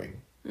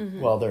laboring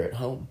while they're at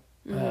home.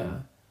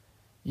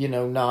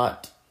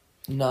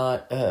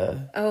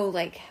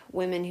 like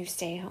women who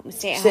stay home,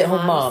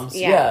 stay-at-home moms.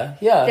 Yeah.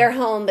 They're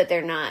home, but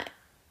they're not.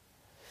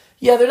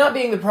 Yeah, they're not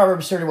being the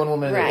Proverbs 31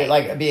 woman,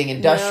 like being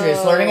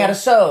industrious, learning how to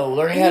sew,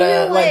 learning how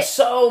to, like,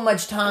 so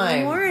much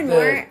time. More and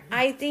more,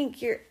 I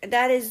think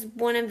that is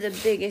one of the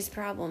biggest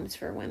problems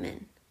for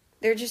women.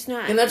 They're just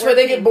not. And that's why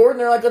they get bored and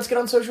they're like, let's get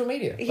on social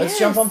media. Yes. Let's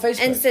jump on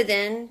Facebook. And so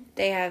then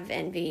they have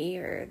envy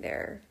or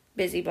they're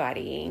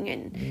busybodying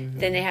and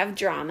then they have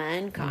drama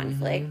and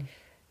conflict.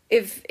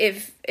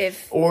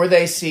 Or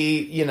they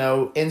see,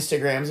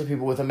 Instagrams of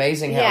people with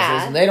amazing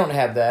houses and they don't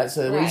have that,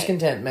 so they lose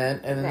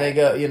contentment and then they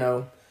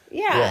go,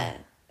 Yeah.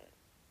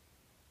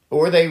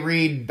 Or they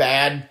read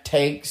bad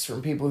takes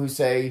from people who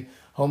say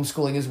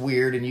homeschooling is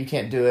weird and you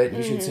can't do it and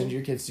you should send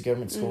your kids to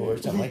government school or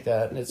something like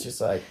that. And it's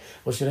just like,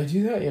 well, should I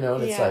do that?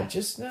 And it's like,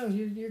 just, no,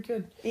 you're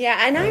good.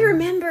 Yeah, and I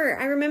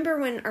remember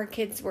when our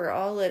kids were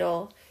all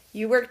little,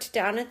 you worked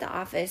down at the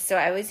office, so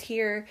I was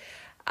here.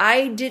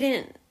 I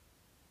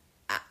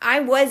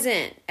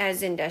wasn't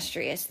as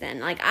industrious then.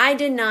 Like, I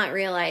did not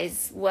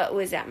realize what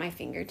was at my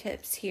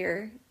fingertips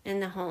here in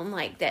the home,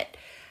 like that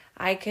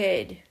I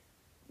could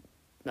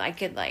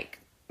like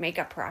make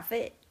a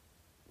profit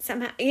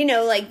somehow,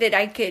 like that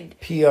I could.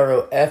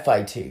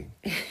 PROFIT,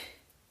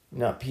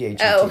 not PHET.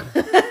 Oh,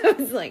 I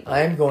was like,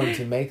 I am going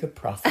to make a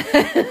profit.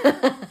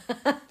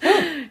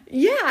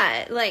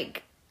 Yeah,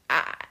 like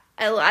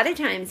a lot of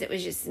times it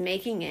was just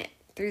making it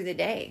through the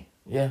day.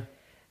 Yeah,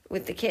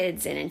 with the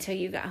kids, and until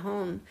you got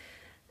home.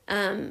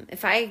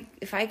 If I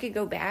could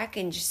go back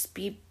and just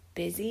be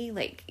busy,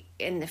 like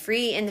in the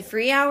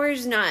free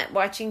hours, not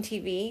watching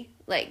TV.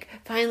 Like,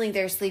 finally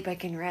they're asleep, I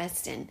can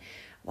rest and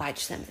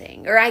watch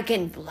something. Or I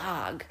can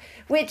vlog.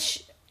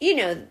 Which,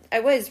 I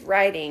was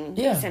writing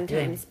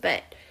sometimes. Yeah.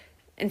 But,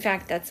 in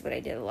fact, that's what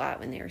I did a lot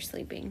when they were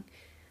sleeping.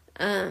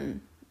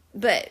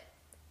 But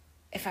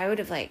if I would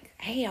have like,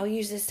 hey, I'll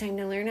use this time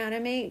to learn how to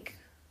make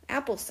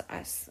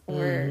applesauce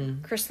or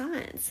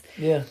croissants.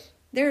 Yeah.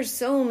 There's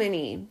so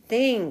many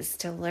things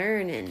to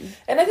learn. And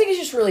I think it's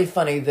just really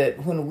funny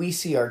that when we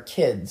see our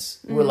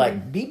kids, we're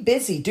like, be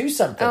busy, do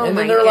something. Oh, and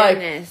then my they're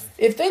goodness. like,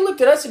 if they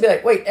looked at us and be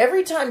like, wait,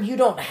 every time you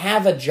don't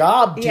have a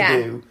job to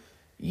do,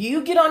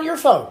 you get on your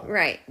phone.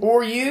 Right.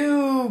 Or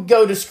you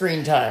go to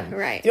screen time.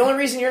 Right. The only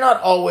reason you're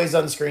not always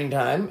on screen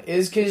time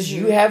is because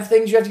you have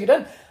things you have to get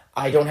done.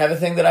 I don't have a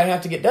thing that I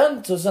have to get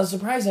done, so it's not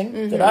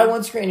surprising that I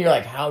want screen. You're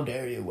like, how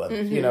dare you?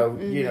 You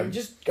know,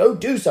 just go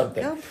do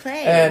something. Go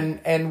play.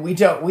 And we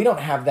don't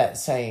have that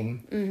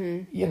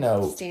same,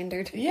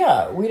 standard.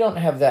 Yeah, we don't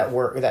have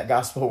that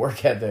gospel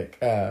work ethic.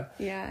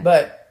 Yeah.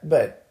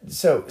 But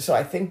so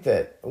I think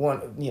that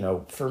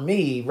for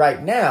me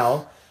right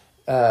now,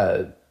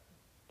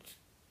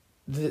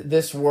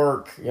 this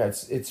work,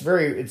 it's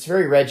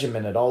very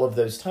regimented. All of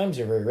those times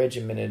are very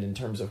regimented in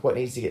terms of what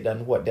needs to get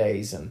done, what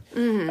days, and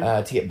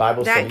to get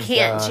Bible studies done. That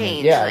can't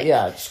change.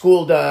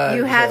 School done.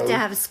 You have to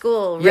have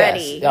school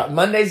ready. Yes,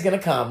 Monday's going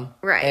to come,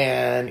 right?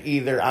 And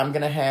either I'm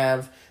going to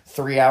have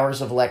 3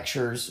 hours of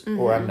lectures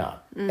or I'm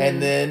not.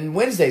 And then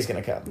Wednesday's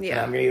going to come. Yeah.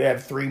 And I'm going to either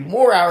have 3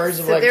 more hours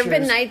of lectures. So there have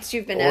been nights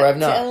you've been up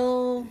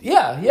till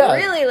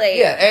really late.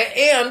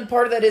 Yeah, and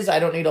part of that is I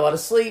don't need a lot of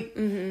sleep.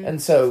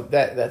 And so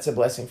that's a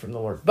blessing from the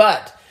Lord.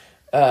 But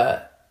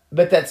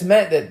that's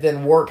meant that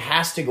then work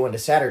has to go into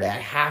Saturday. I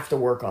have to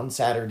work on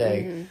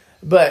Saturday.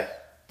 But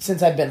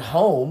since I've been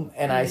home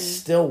and I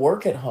still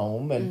work at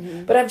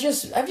home, but I've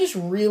just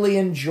really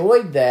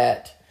enjoyed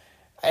that.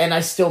 And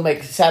I still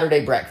make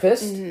Saturday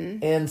breakfast.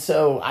 And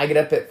so I get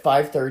up at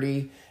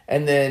 5:30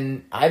 and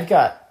then I've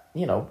got,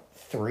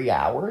 3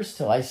 hours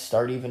till I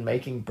start even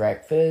making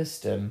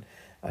breakfast. And,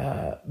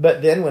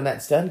 but then when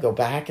that's done, go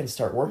back and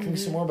start working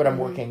some more. But I'm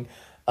working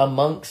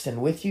amongst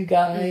and with you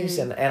guys.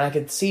 And I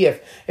could see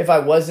if I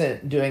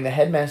wasn't doing the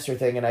headmaster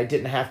thing and I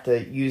didn't have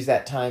to use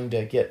that time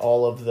to get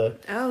all of the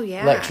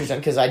lectures in,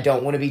 because I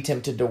don't want to be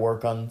tempted to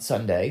work on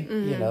Sunday.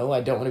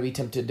 I don't want to be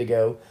tempted to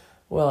go,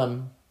 well,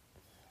 I'm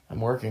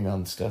working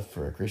on stuff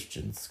for a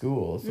Christian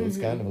school, so it's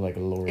kind of like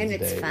a Lord's and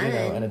it's Day, fun.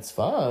 And it's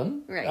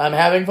fun. Right. I'm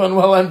having fun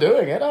while I'm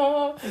doing it.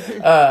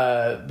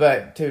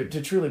 But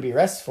to truly be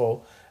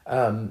restful,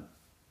 I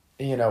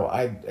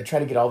try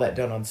to get all that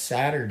done on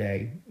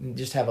Saturday and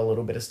just have a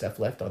little bit of stuff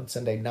left on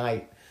Sunday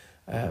night.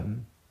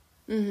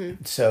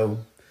 So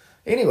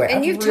anyway,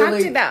 and you've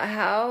talked about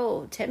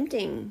how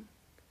tempting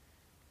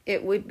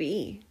it would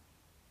be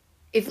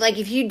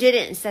if you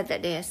didn't set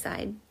that day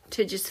aside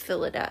to just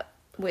fill it up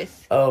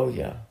with. Oh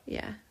yeah.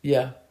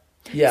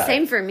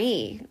 Same for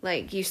me.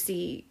 Like you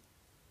see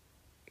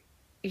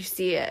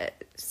a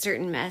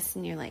certain mess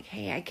and you're like,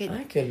 hey, I could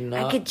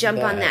jump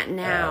on that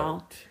now.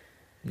 Out.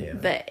 Yeah.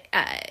 But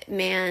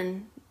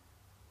man,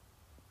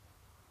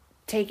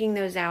 taking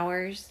those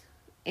hours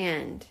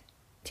and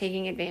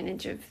taking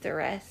advantage of the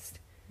rest,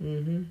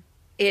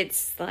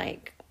 it's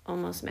like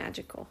almost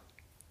magical.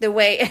 The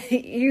way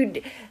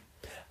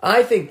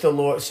I think the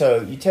Lord.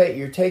 So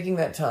you're taking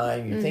that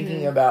time. You're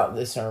thinking about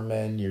the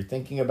sermon. You're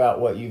thinking about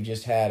what you've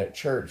just had at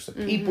church, the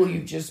people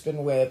you've just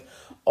been with,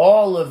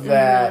 all of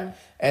that,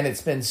 and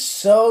it's been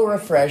so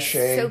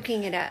refreshing.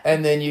 Soaking it up,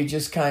 and then you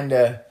just kind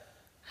of,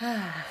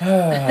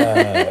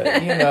 or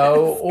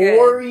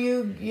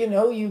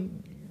you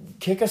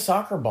kick a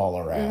soccer ball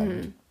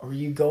around, or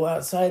you go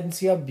outside and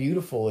see how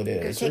beautiful it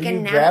is, or you a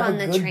nap grab on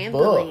a the good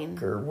trampoline.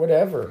 book or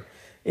whatever.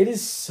 It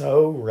is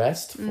so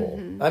restful.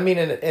 I mean,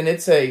 and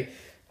it's I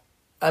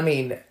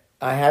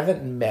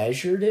haven't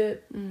measured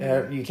it.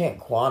 You can't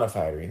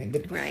quantify it or anything.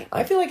 But right.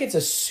 I feel like it's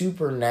a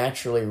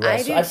supernaturally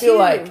restful. I feel too.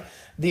 like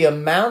the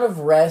amount of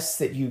rest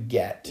that you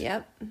get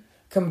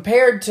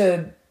compared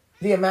to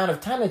the amount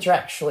of time that you're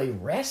actually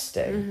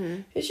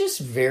resting is just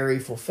very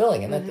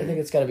fulfilling. And I think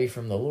it's got to be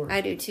from the Lord.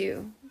 I do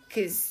too.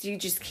 Because you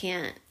just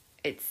can't.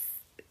 It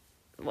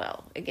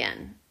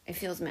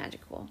feels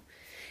magical.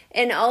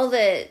 And all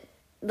the...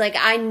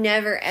 I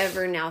never,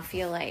 ever now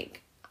feel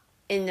like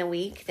in the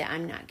week that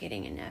I'm not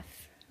getting enough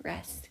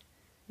rest.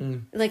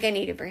 Like I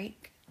need a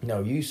break.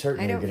 No, you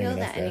certainly are getting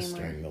enough rest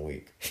during the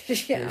week.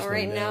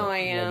 Right now I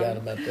am. No doubt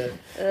about that.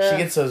 She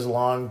gets those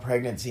long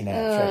pregnancy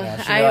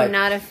naps right now. I'm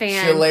not a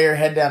fan. She'll lay her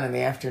head down in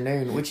the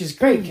afternoon, which is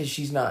great because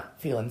she's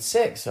not feeling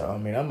sick. So,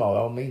 I'm by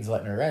all means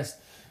letting her rest.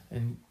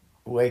 And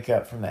wake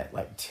up from that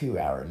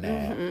 2-hour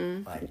nap.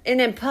 In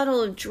a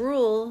puddle of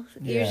drool,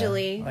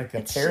 usually. Like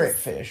a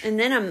parrotfish. And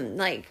then I'm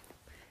like...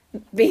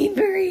 bean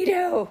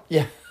burrito.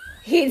 Yeah.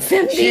 Eat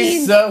some beans.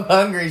 She's so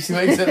hungry. She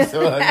wakes up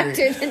so hungry.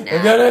 After the nap.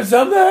 We're gonna have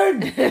something.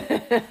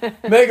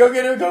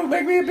 Go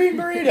make me a bean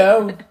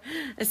burrito.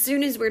 As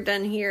soon as we're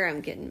done here,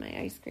 I'm getting my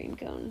ice cream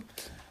cone.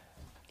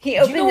 Do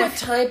you know what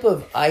type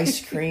of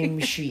ice cream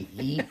she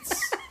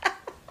eats?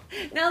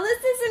 Now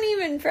this isn't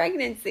even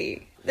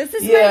pregnancy. This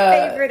is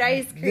my favorite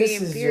ice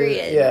cream.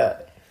 Period.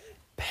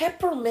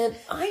 Peppermint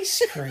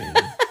ice cream.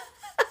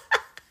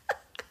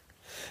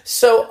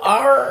 So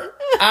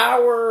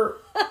our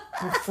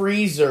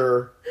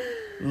freezer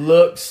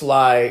looks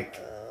like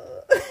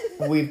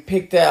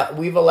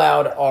we've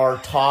allowed our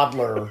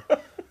toddler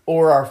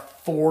or our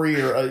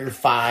 4-year-old or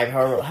 5,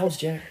 however, how's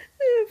Jack?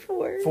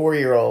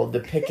 4-year-old to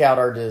pick out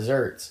our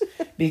desserts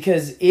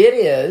because it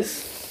is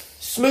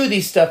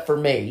smoothie stuff for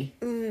me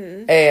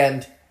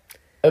and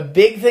a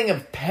big thing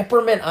of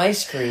peppermint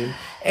ice cream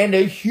and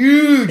a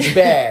huge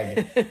bag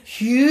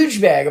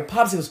of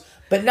popsicles,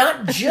 but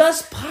not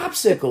just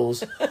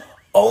popsicles,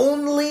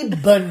 only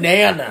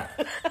banana.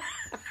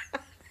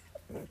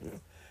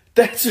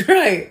 That's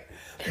right.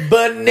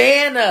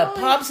 Banana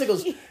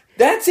popsicles.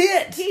 That's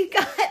it. He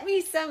got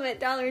me some at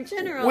Dollar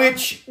General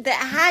that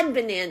had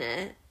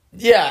banana.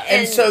 Yeah,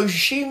 and so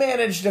she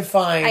managed to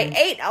find... I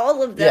ate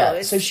all of those.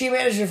 Yeah, so she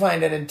managed to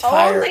find an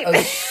entire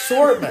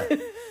assortment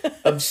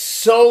of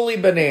solely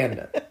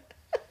banana.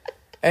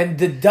 And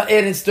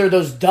they're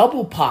those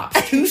double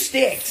pops, 2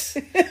 sticks.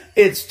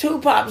 It's 2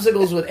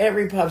 popsicles with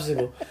every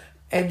popsicle.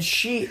 And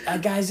she,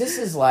 guys,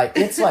 it's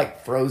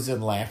like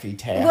frozen Laffy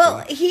Taffy.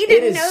 Well, he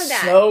didn't know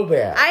that. It is so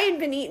bad. I had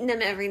been eating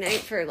them every night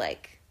for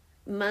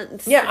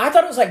months. Yeah, I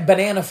thought it was like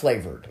banana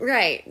flavored.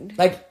 Right.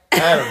 Like,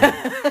 I don't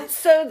know.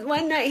 So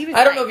one night he was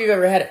I don't know if you've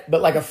ever had it,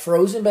 but like a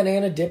frozen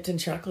banana dipped in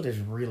chocolate is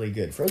really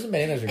good. Frozen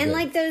bananas are good. And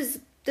like those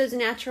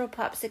natural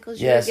popsicles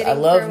you yes, were getting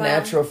I love for a while.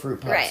 natural fruit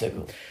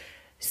popsicles. Right.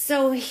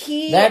 So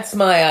that's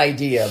my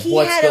idea of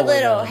what's going on. He had a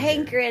little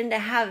hankering to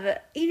have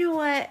you know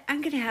what? I'm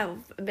going to have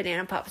a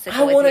banana popsicle.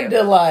 I wanted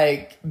to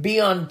like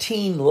be on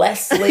Team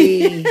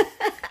Leslie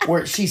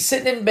where she's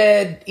sitting in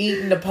bed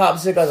eating the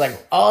popsicle. I was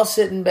like, I'll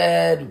sit in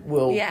bed.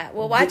 We'll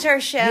watch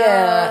our show.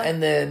 Yeah,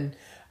 and then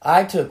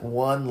I took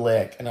one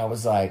lick and I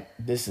was like,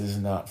 this is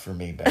not for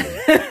me, baby.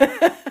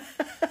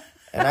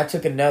 And I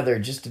took another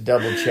just to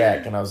double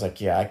check and I was like,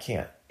 yeah, I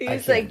can't.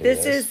 He's like,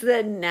 this is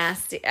the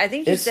nasty. I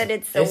think you said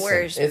it's the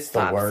worst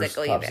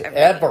popsicle you've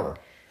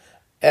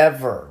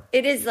ever.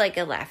 It is like a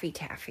Laffy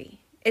Taffy.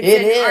 It's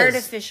an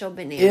artificial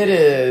banana. It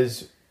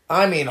is.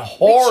 I mean,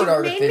 hard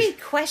artificial. Made me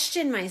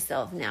question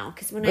myself now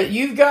because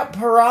you've got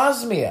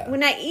parosmia.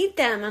 When I eat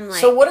them, I'm like,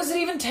 so what does it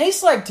even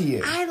taste like to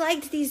you? I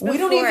liked these before. We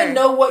don't even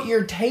know what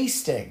you're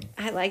tasting.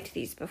 I liked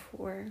these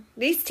before.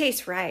 These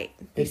taste right.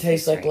 It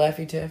tastes like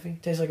Laffy Taffy.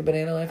 Tastes like a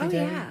banana Laffy Taffy.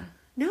 Yeah.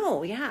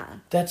 No, yeah.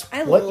 That's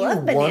what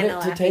you want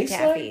it to taste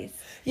like?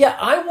 Yeah,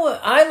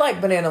 I like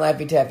banana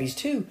Laffy Taffies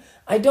too.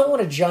 I don't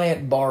want a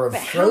giant bar of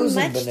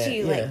frozen banana. How much do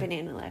you like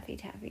banana Laffy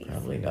Taffies?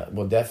 Probably not.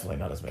 Well, definitely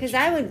not as much. Because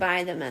I would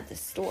buy them at the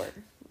store.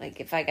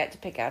 Like if I got to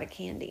pick out a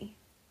candy.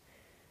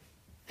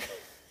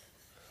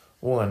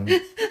 I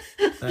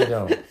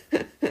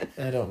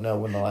don't know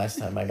when the last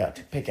time I got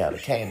to pick out a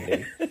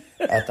candy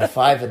at the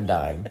 5 and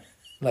Dime,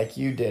 like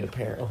you did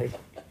apparently.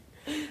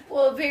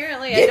 Well,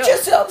 apparently get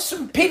yourself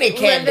some penny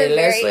candy,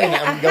 Leslie.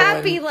 I'm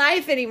happy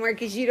life anymore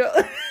because you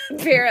don't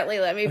apparently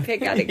let me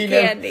pick out a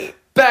candy. Know,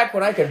 back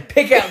when I could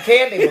pick out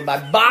candy when my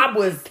Bob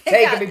was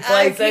taking me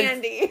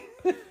places.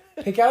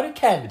 Pick out a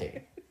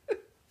candy.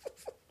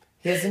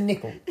 Here's a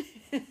nickel.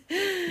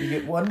 You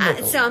get one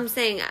nickel. So I'm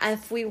saying,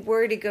 if we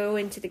were to go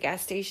into the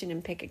gas station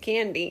and pick a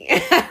candy,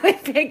 I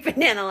would pick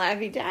banana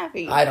Laffy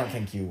Taffy. I don't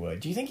think you would.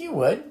 Do you think you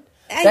would?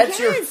 That's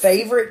your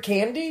favorite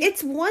candy?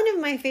 It's one of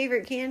my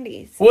favorite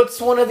candies.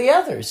 What's one of the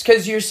others?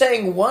 Because you're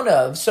saying one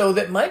of, so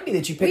that might be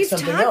that you picked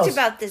something else. We've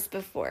talked about this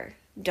before.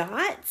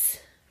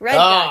 Dots? Red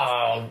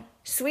Dots.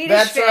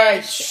 Swedish that's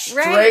fish.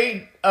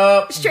 Right.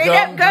 Straight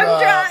up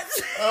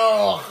gumdrops.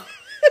 Oh.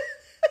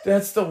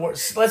 That's the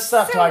worst. Let's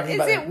stop talking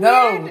about it.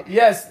 No,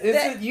 yes.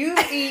 You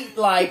eat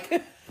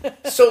like...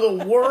 So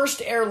the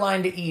worst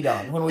airline to eat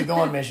on when we go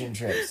on mission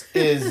trips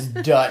is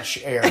Dutch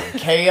Air.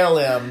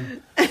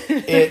 KLM.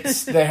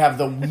 They have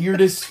the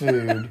weirdest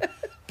food.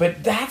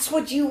 But that's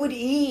what you would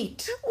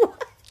eat.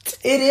 What?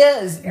 It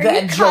is.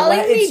 Are you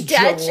calling me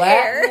Dutch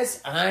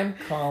gelatinous. Air? I'm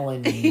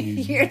calling you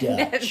You're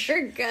Dutch.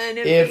 Never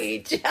gonna be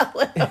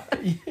Jello.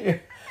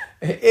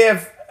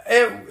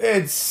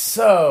 It's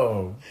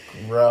so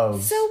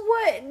gross. So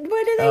what?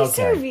 What do they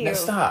serve you? No,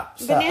 stop.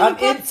 Banana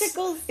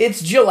popsicles?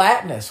 It's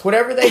gelatinous.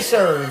 Whatever they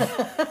serve.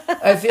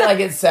 I feel like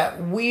it's that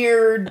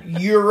weird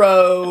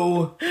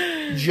Euro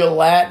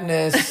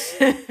gelatinous,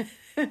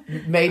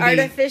 maybe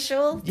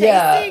artificial.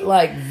 Yeah,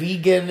 like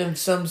vegan and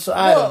some.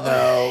 I don't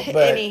know.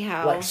 But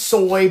anyhow, like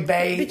soy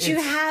based. But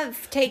you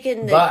have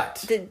taken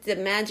the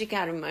magic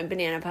out of my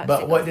banana popsicle.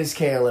 But what does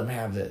KLM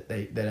have that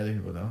other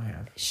people don't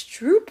have?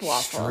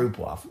 Stroopwafel.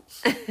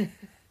 Stroopwafels.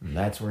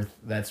 That's worth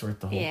the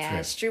whole trip. Yeah,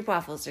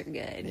 stroopwafels are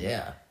good.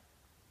 Yeah.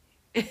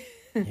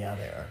 Yeah,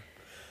 they are.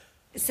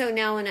 So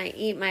now when I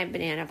eat my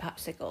banana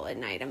popsicle at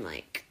night, I'm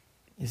like,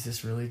 is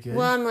this really good?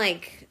 Well, I'm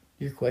like,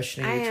 you're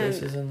questioning your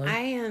choices in life?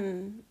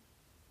 I'm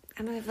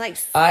like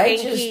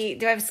skanky.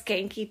 Do I have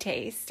skanky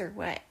taste or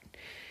what?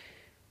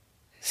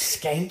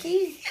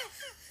 Skanky?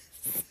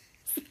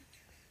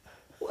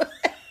 What?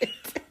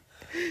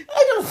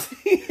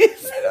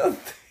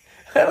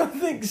 I don't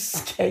think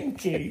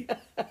skanky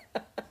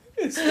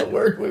is the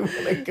word we want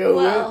to go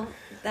with. Well,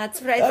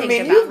 that's what I think about. I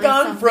mean, you've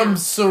gone from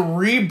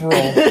cerebral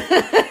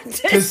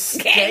to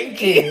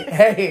skanky.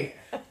 Hey,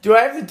 do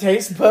I have the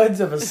taste buds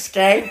of a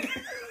skank?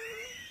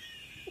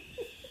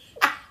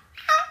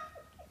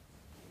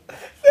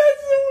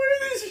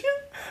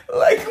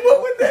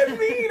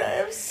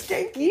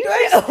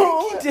 ice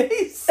cookie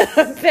days.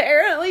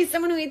 Apparently,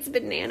 someone who eats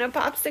banana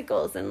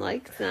popsicles and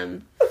likes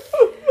them.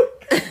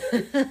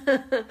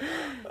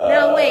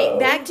 No, wait.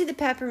 Back to the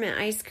peppermint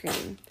ice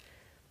cream.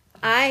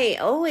 I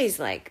always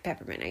like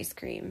peppermint ice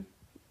cream,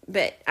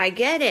 but I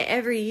get it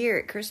every year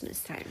at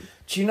Christmas time.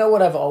 Do you know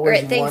what I've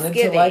always wanted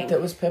to like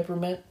that was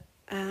peppermint?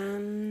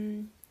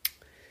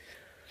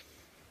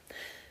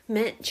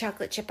 Mint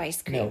chocolate chip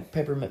ice cream. No,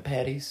 peppermint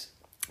patties.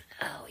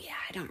 Oh, yeah.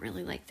 I don't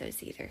really like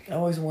those either. I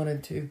always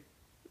wanted to.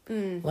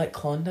 Like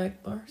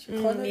Klondike bars? Are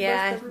Klondike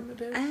bars peppermint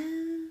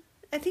patties?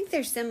 I think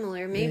they're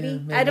similar,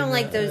 maybe. I don't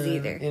like those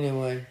either.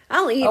 Anyway.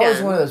 I'll eat them. I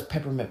always wanted those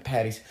peppermint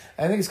patties.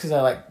 I think it's because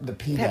I like the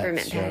peanuts.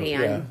 Peppermint patty.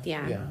 Yeah,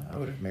 yeah. I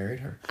would have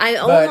married her. I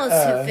almost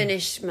have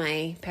finished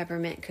my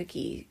peppermint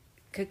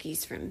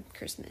cookies from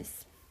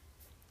Christmas.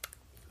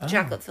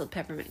 Chocolate-filled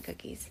peppermint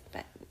cookies.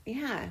 But,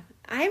 yeah.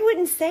 I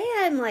wouldn't say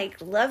I'm,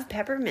 love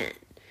peppermint.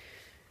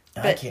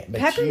 But I can't.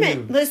 But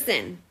peppermint,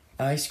 listen.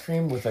 Ice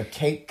cream with a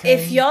cake cone?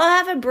 If y'all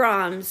have a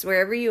Brahms,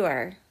 wherever you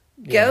are,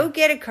 go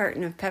get a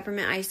carton of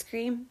peppermint ice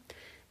cream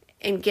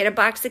and get a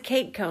box of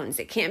cake cones.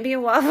 It can't be a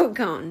waffle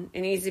cone.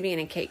 It needs to be in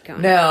a cake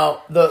cone.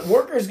 Now, the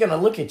worker's going to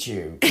look at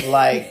you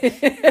like,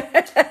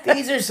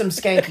 these are some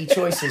skanky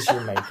choices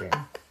you're making.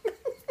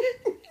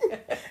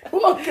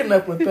 Walking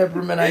up with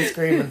peppermint ice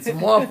cream and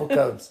some waffle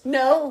cones.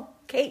 No,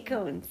 cake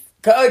cones.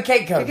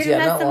 Cake cones, You're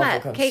gonna not mess them waffle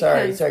up. cones. Cake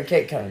Sorry, cones.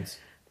 cake cones.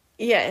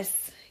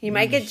 Yes. You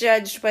might get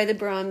judged by the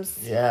Brahms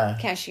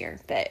cashier,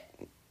 but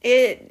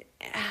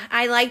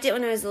I liked it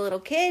when I was a little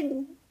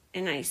kid,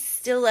 and I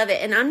still love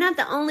it. And I'm not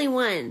the only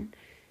one.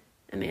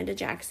 Amanda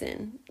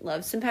Jackson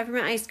loves some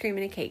peppermint ice cream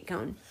and a cake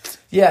cone.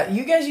 Yeah,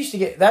 you guys used to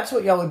get, that's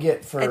what y'all would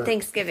get for At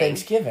Thanksgiving.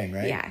 Thanksgiving,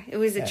 right? Yeah, it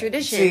was a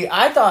tradition. See,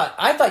 I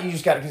thought you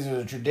just got it because it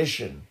was a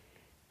tradition.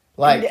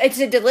 Like, it's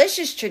a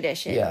delicious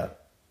tradition. Yeah.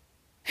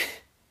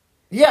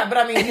 Yeah, but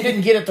I mean, you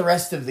didn't get it the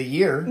rest of the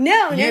year.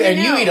 No. And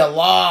you eat a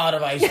lot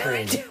of ice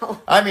cream.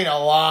 I mean, a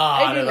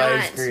lot of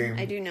ice cream.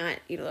 I do not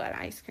eat a lot of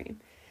ice cream.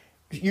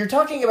 You're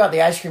talking about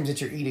the ice creams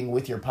that you're eating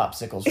with your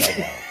popsicles right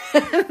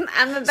now.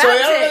 I'm about so I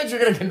don't know that you're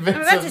going to convince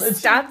them. I'm about to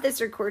stop this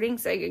recording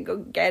so I can go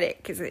get it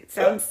because it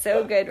sounds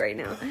so good right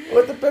now.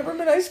 What, the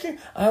peppermint ice cream?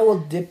 I will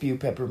dip you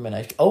peppermint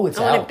ice cream. Oh, it's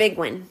out. I want a big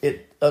one.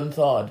 It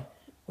unthawed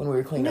when we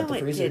were cleaning out the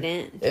freezer. No, it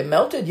didn't. It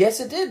melted. Yes,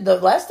 it did. The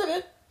last of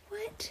it.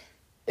 What?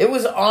 It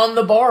was on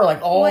the bar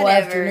all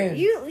afternoon.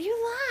 You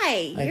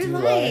lie. You're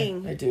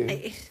lying. I do.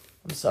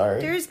 I'm sorry.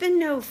 There's been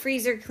no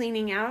freezer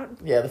cleaning out.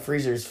 Yeah, the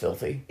freezer's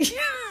filthy.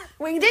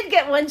 We did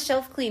get one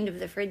shelf cleaned of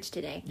the fridge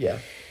today. Yeah.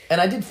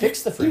 And I did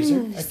fix the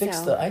freezer. I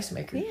fixed the ice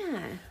maker.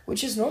 Yeah.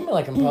 Which is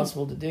normally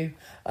impossible to do.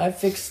 I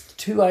fixed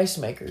 2 ice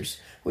makers,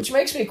 which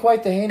makes me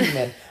quite the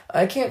handyman.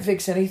 I can't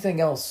fix anything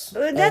else.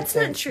 That's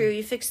not true.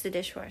 You fixed the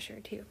dishwasher,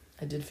 too.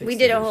 I did fix We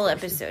did a whole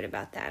episode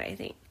about that, I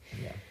think.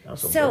 Yeah.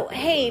 So,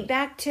 hey,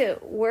 back to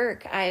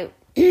work.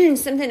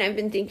 Something I've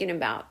been thinking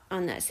about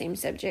on that same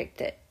subject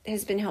that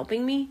has been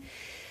helping me,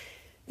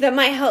 that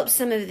might help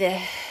some of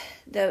the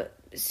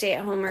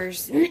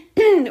stay-at-homers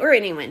or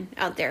anyone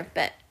out there.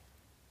 But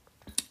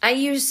I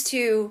used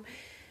to,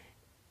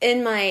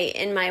 in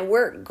my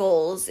work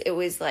goals, it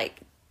was like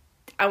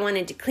I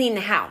wanted to clean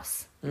the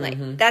house.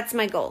 Like that's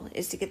my goal,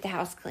 is to get the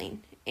house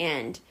clean.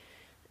 And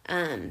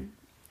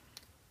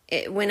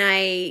when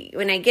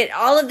I get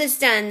all of this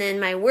done, then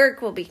my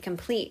work will be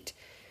complete.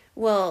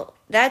 Well,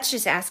 that's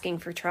just asking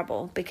for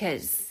trouble,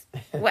 because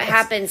what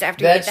happens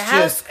after you get the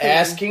house clean?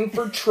 That's just asking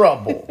for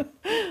trouble.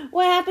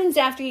 What happens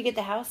after you get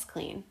the house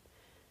clean?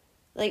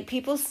 Like,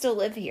 people still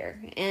live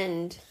here,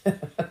 and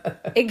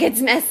it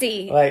gets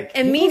messy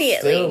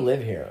immediately. People still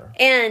live here.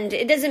 And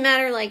it doesn't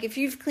matter, if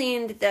you've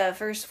cleaned the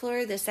first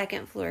floor, the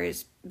second floor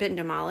has been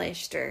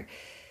demolished, or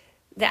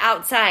the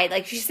outside.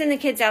 If you send the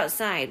kids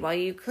outside while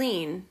you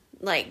clean,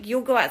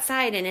 you'll go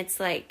outside, and it's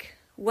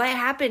what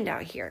happened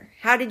out here?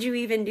 How did you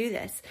even do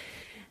this?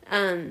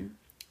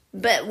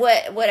 But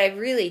what I've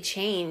really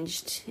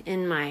changed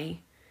in my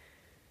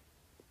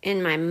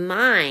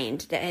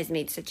mind that has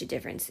made such a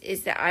difference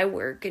is that I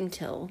work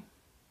until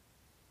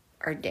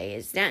our day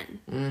is done.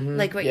 Mm-hmm.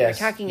 Like what you were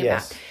talking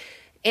about.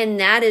 And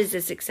that is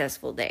a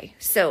successful day.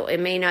 So it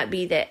may not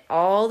be that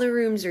all the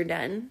rooms are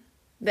done,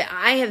 but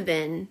I have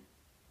been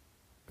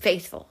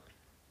faithful.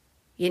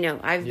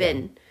 I've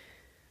been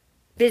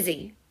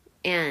busy.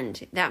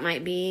 And that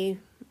might be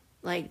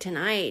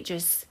tonight,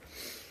 just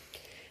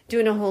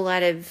doing a whole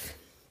lot of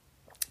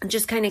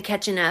just kind of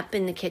catching up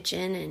in the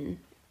kitchen.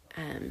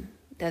 And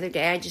the other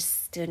day I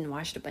just stood and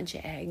washed a bunch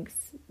of eggs.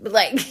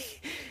 But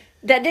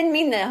that didn't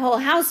mean the whole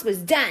house was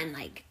done.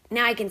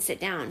 Now I can sit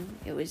down.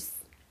 It was.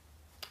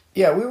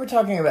 Yeah, we were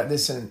talking about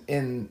this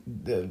in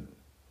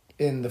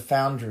the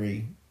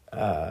Foundry,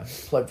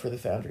 plug for the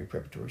Foundry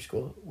Preparatory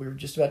School. We were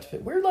just about to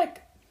we're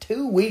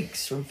 2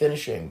 weeks from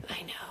finishing.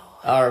 I know.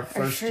 Our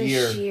first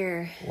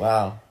year.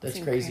 Wow, that's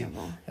crazy.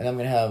 Incredible. And I'm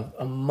going to have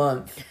a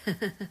month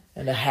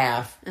and a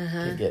half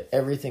to get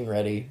everything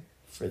ready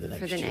for the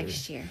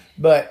next year.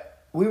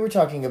 But we were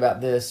talking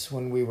about this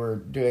when we were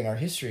doing our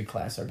history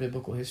class, our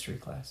biblical history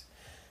class.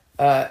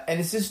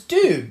 And it's this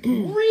dude,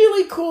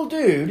 really cool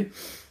dude,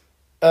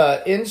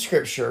 in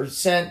Scripture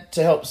sent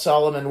to help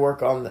Solomon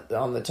work on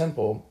the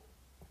temple,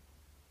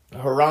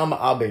 Hiram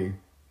Abi.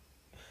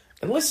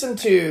 And listen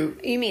to...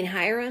 You mean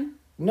Hiram?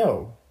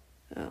 No.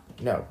 Oh.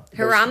 No.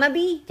 Hiram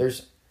Abi?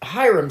 There's...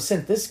 Hiram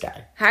sent this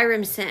guy.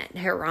 Hiram sent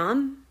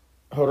Hiram?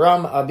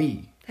 Hiram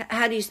Abi.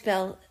 How do you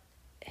spell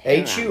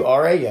Hiram?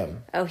 Huram.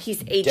 Oh,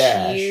 he's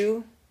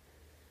H-U?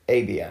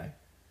 A-B-I.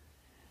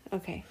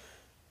 Okay.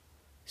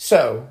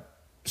 So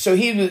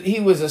he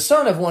was a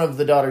son of one of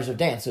the daughters of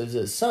Dan. So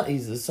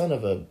he's the son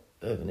of an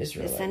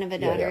Israelite. The son of a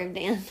daughter of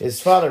Dan. His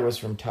father was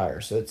from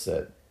Tyre, so it's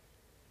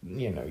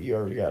you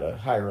already got a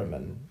Hiram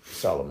and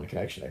Solomon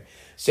connection there.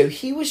 So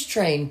he was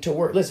trained to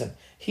work. Listen,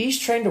 he's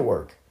trained to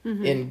work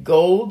in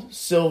gold,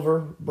 silver,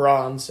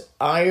 bronze,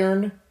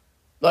 iron,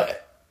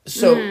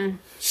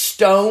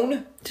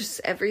 stone,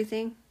 just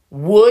everything,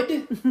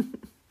 wood,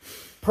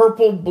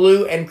 purple,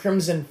 blue, and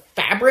crimson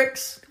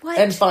fabrics,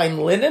 and fine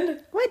linen.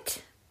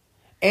 What?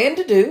 And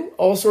to do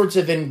all sorts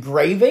of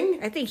engraving.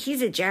 I think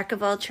he's a jack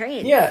of all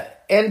trades. Yeah,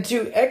 and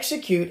to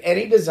execute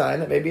any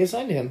design that may be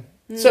assigned to him.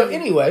 So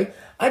anyway,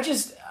 I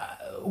just,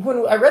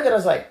 when I read that, I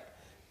was like,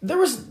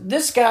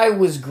 this guy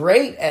was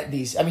great at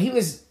these. I mean, he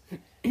was,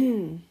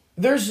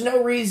 there's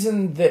no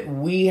reason that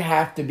we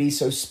have to be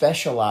so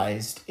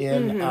specialized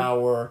in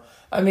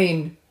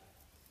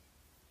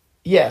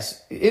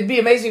yes, it'd be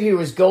amazing if he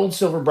was gold,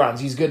 silver, bronze.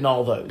 He's good in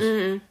all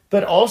those.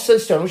 But also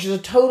stone, which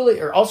is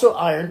also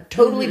iron,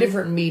 totally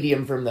different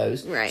medium from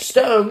those. Right.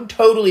 Stone,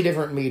 totally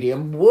different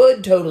medium.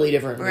 Wood, totally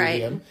different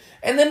medium.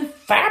 And then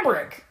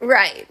fabric.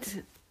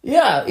 Right.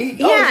 Yeah.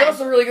 He's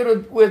also really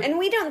good with... And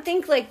we don't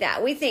think like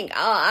that. We think,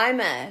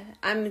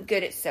 I'm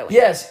good at sewing.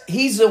 Yes,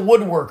 he's a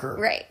woodworker.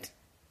 Right.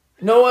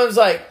 No one's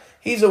like...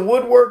 He's a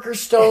woodworker,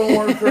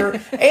 stoneworker,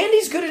 and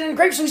he's good at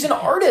engraving, so he's an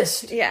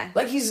artist. Yeah.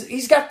 Like,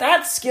 he's got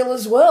that skill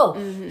as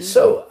well.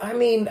 So, I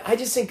mean, I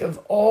just think of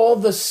all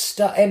the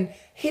stuff, and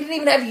he didn't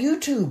even have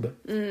YouTube,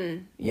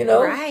 you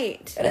know?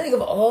 Right. And I think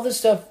of all the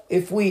stuff,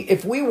 if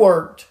we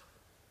worked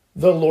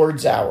the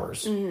Lord's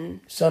hours,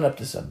 sun up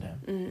to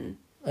sundown,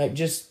 like,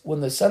 just when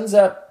the sun's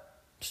up,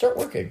 start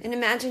working. And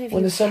imagine if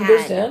when the sun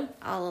goes down,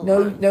 all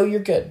along. no, you're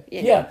good.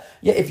 Yeah,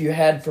 if you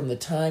had from the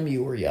time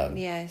you were young.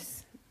 Yes.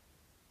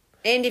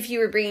 And if you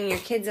were bringing your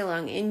kids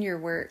along in your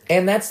work.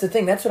 And that's the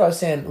thing. That's what I was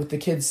saying with the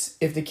kids.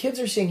 If the kids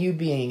are seeing you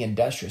being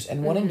industrious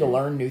and wanting to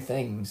learn new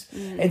things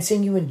and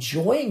seeing you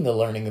enjoying the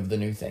learning of the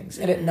new things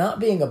and it not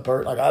being a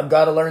burden, like, I've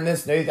got to learn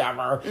this new thing.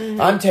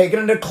 I'm taking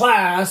it to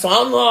class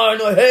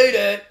online. I hate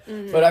it.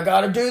 But I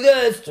got to do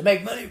this to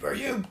make money for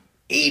you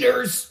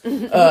eaters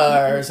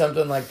or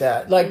something like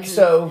that. Like,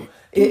 so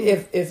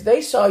if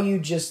they saw you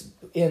just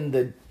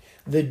in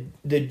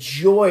the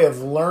joy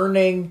of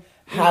learning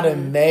how to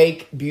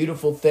make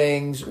beautiful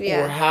things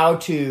or how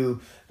to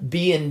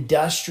be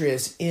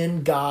industrious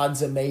in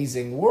God's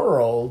amazing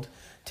world,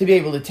 to be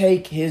able to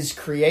take his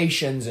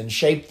creations and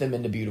shape them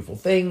into beautiful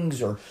things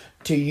or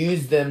to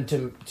use them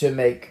to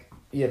make,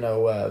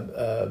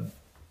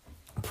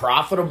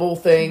 profitable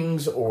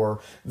things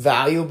or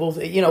valuable,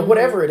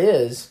 whatever it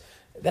is.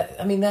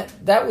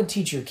 That would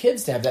teach your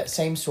kids to have that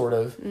same sort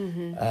of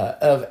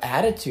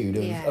attitude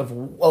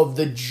of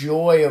the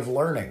joy of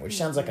learning, which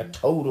sounds like a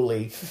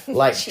totally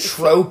like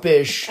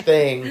tropish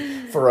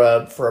thing for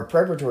a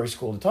preparatory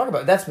school to talk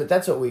about.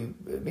 That's what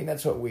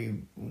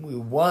we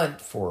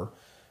want for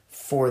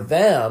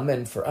them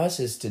and for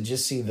us, is to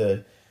just see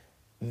the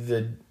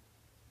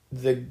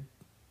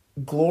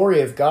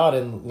glory of God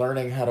in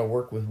learning how to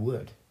work with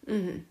wood,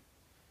 and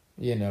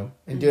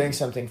doing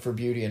something for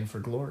beauty and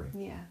for glory.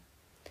 Yeah.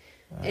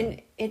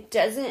 And it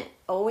doesn't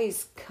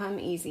always come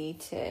easy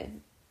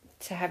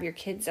to have your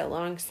kids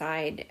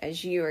alongside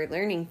as you are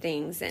learning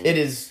things. And it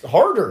is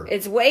harder.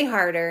 It's way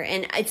harder.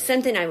 And it's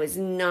something I was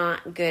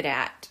not good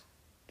at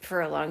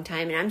for a long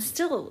time. And I'm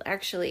still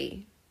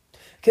actually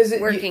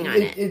working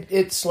on it.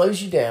 It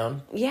slows you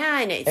down.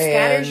 Yeah, and it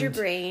scatters your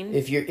brain.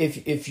 If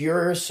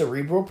you're a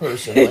cerebral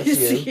person like you,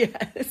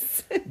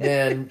 yes.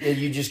 then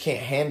you just can't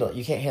handle it.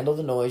 You can't handle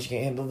the noise. You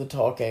can't handle the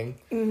talking.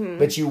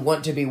 But you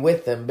want to be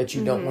with them, but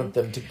you don't want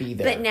them to be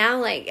there. But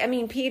now,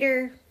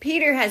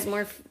 Peter has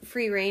more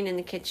free reign in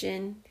the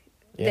kitchen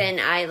than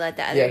I let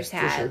the others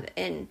have. Sure.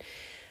 And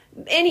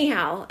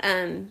anyhow,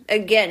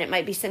 again, it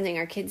might be something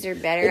our kids are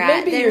better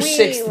at. It may be your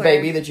sixth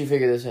baby that you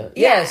figure this out.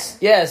 Yeah.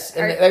 Yes.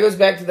 And that goes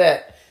back to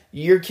that.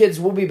 Your kids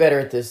will be better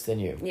at this than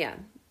you. Yeah.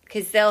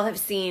 Because they'll have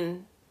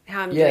seen how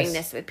I'm doing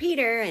this with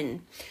Peter.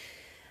 And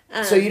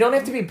so you don't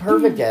have to be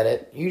perfect at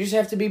it. You just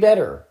have to be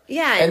better.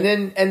 Yeah.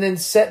 And then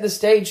set the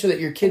stage so that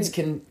your kids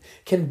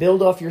can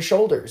build off your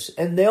shoulders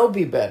and they'll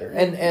be better.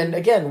 And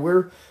again,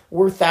 we're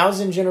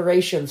 1,000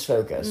 generations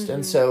focused.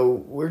 And so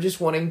we're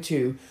just wanting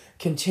to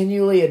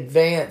continually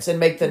advance and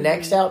make the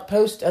next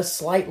outpost a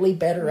slightly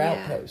better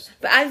outpost.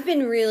 But I've been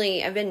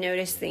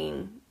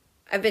noticing,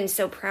 I've been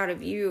so proud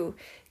of you,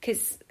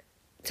 because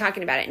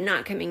talking about it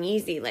not coming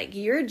easy, like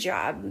your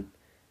job,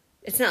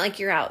 it's not like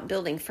you're out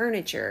building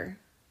furniture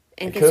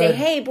and can say,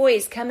 hey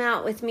boys, come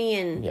out with me,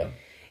 and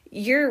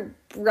you're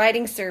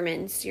writing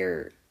sermons,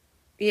 you're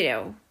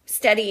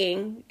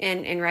studying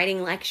and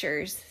writing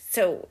lectures.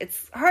 So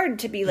it's hard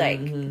to be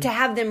to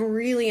have them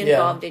really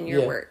involved in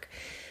your work.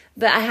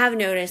 But I have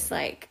noticed,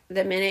 like,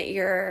 the minute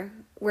you're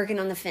working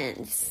on the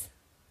fence,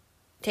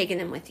 taking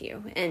them with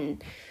you.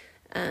 And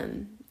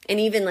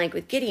even, like,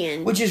 with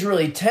Gideon. Which is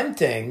really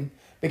tempting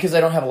because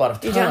I don't have a lot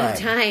of time. You don't have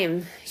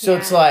time. So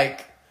it's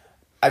like,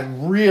 I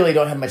really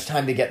don't have much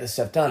time to get this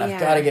stuff done. I've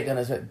got to get done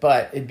this,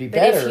 but it'd be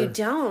better. But if you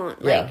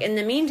don't, like, in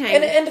the meantime.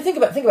 And to think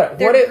about it.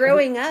 They're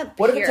growing up.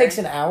 What if it takes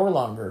an hour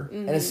longer,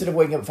 and instead of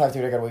waking up at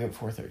 5:30, I got to wake up at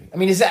 4:30? I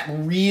mean, is that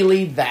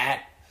really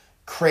that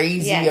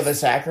crazy of a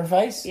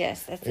sacrifice?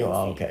 Yes, that's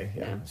okay.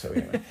 Yeah. No. So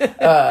anyway,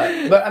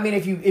 but I mean,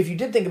 if you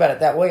did think about it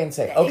that way and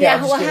say, okay,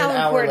 I'll just get an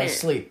hour less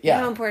sleep. Yeah.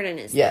 How important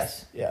is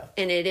this? Yeah.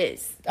 And it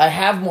is. I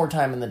have more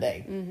time in the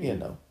day.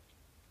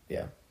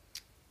 Yeah.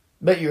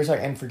 But you were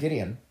talking, and for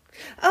Gideon.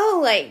 Oh,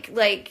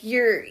 like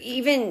you're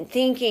even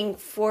thinking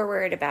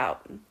forward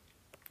about,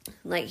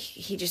 like,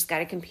 he just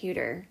got a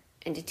computer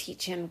and to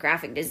teach him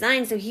graphic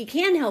design so he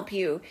can help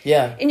you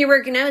in your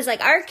work. And I was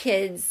like, our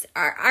kids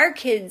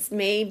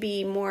may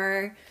be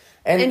more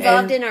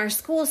involved in our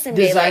school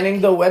someday.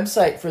 Designing the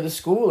website for the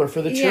school or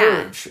for the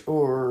church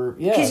or,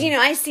 Because,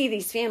 I see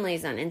these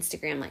families on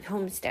Instagram, like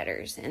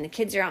homesteaders, and the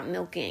kids are out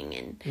milking,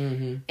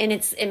 and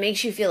it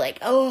makes you feel like,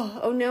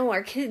 oh no,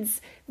 our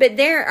kids... But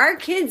our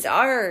kids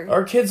are...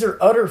 Our kids are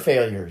utter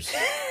failures.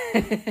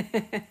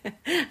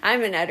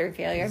 I'm an utter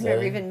failure. I've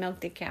never even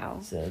milked a cow.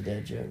 Is that a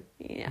dad joke?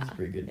 Yeah. It's a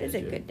pretty good dad joke. It's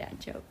a good dad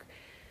joke.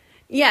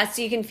 Yeah,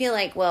 so you can feel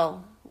like,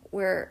 well,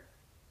 we're...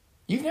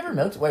 You've never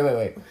milked...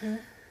 Wait.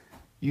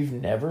 You've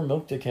never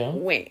milked a cow?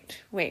 Wait.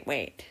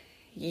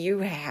 You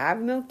have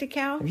milked a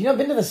cow? Have you not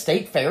been to the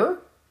state fair?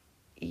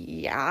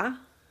 Yeah.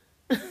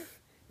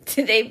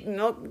 Do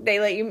they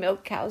let you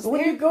milk cows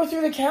When there? you go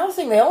through the cow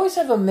thing, they always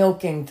have a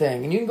milking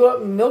thing, and you can go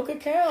up and milk a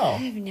cow.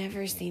 I've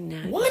never seen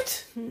that.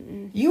 What?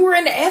 You were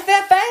in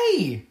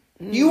FFA.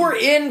 You were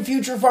in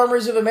Future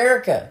Farmers of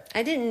America.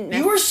 I didn't.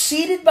 You were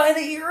seated by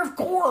the ear of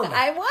corn.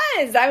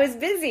 I was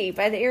busy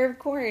by the ear of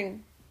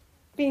corn,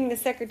 being the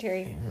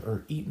secretary.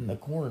 Or eating the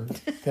corn,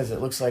 because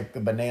it looks like a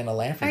banana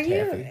Laffy Taffy.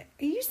 Are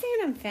you saying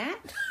I'm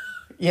fat?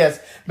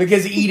 Yes,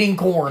 because eating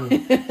corn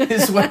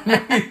is what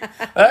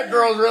that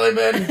girl's really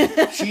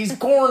been. She's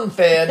corn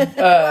fed.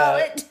 Well,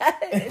 it does.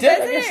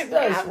 It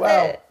does.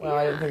 Wow. Wow,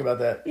 I didn't think about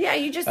that. Yeah,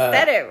 you just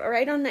said it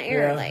right on the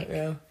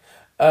air,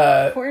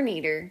 corn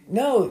eater.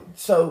 No,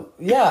 so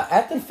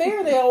at the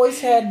fair they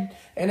always had,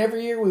 and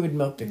every year we would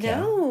milk the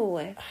cow.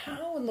 No.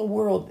 How in the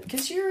world?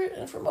 Because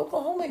you're from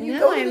Oklahoma and you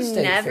go to the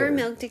state fair. I've never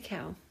milked a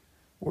cow.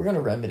 We're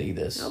gonna remedy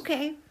this.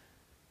 Okay.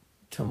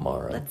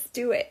 Tomorrow. Let's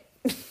do it.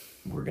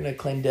 We're going to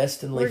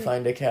clandestinely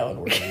find a cow and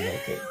we're going to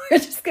milk it. We're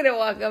just going to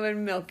walk up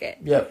and milk it.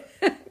 Yep.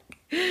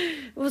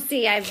 We'll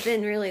see. I've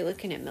been really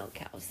looking at milk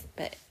cows,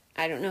 but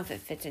I don't know if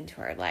it fits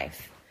into our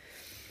life.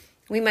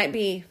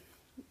 It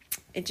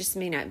just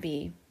may not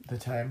be. The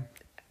time?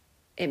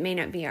 It may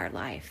not be our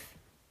life.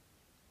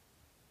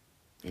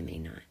 It may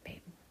not,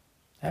 babe.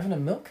 Having a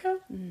milk cow?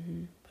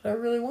 Mm-hmm. But I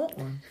really want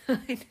one.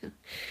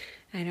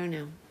 I don't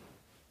know.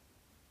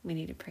 We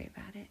need to pray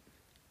about it.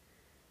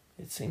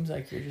 It seems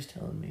like you're just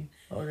telling me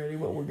already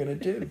what we're going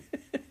to do.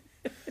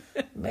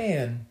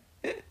 Man.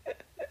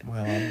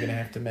 Well, I'm going to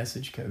have to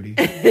message Cody.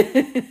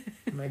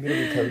 Maybe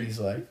it'll be Cody's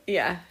life.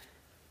 Yeah.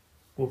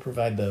 We'll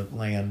provide the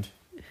land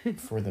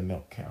for the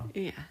milk cow.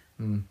 Yeah.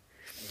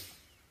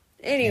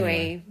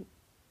 Anyway.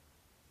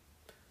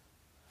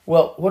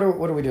 Well, what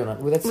are we doing?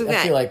 I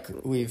feel like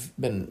we've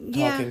been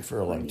talking for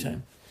a long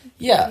time.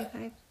 Yeah.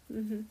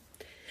 Mm-hmm.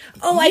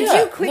 Oh, I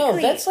do quickly.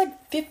 No, that's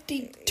like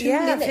 52 minutes.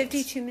 Yeah,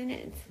 52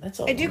 minutes. That's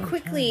a I do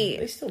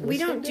quickly. We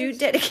don't do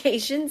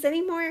dedications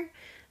anymore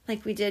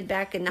like we did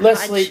back in the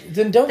Leslie,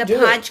 then don't do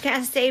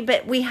podcast day,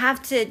 but we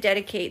have to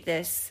dedicate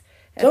this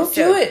episode. Don't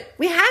do it.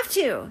 We have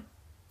to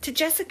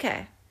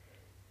Jessica,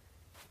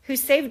 who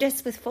saved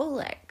us with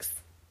Folex.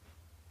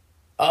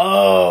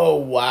 Oh,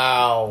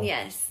 wow.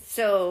 Yes.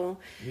 So.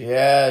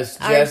 Yes,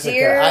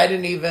 Jessica. I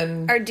didn't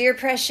even. Our dear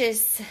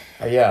precious.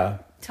 Yeah.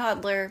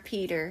 Toddler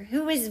Peter,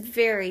 who is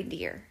very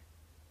dear.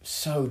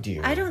 So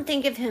dear. I don't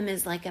think of him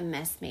as like a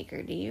mess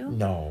maker, do you?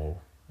 No.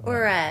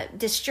 Or a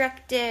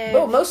destructive.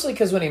 Well, mostly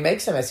because when he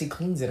makes a mess, he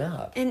cleans it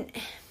up. And,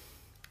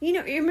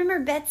 you remember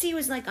Betsy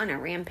was like on a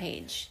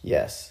rampage.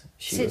 Yes.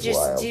 She was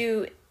wild. To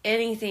do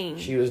anything.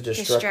 She was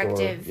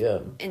destructive. Yeah.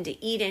 And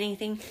to eat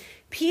anything.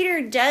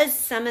 Peter does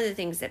some of the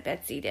things that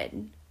Betsy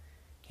did.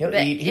 He was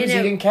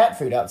eating cat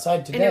food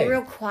outside today. In a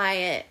real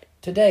quiet.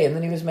 Today, and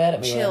then he was mad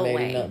at me when I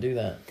made him not do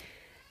that.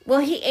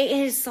 Well, he ate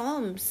his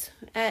psalms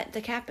at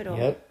the Capitol.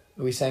 Yep.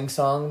 We sang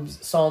psalms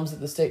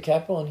at the state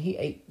capitol, and he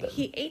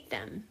ate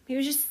them. He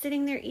was just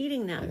sitting there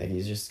eating them. I think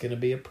he's just going to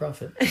be a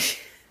prophet.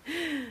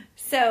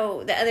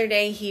 So, the other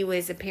day,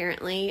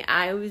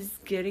 I was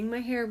getting my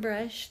hair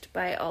brushed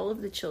by all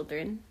of the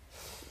children.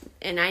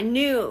 And I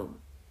knew,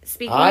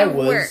 I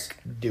was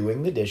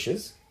doing the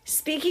dishes.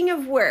 Speaking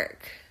of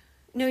work.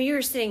 No, you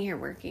were sitting here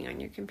working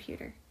on your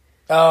computer.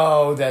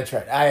 Oh, that's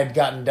right. I had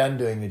gotten done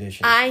doing the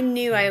dishes. I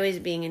knew I was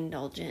being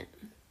indulgent.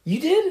 You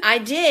did? I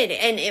did,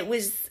 and it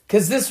was...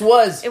 Because this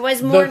was... It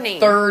was morning.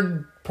 The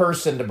third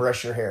person to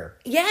brush your hair.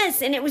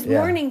 Yes, and it was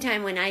morning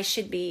time when I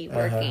should be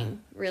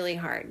working really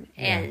hard.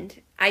 And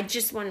I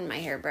just wanted my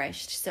hair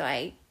brushed, so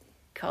I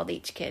called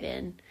each kid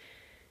in.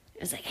 I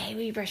was like, hey,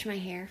 will you brush my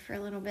hair for a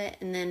little bit?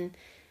 And then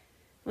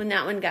when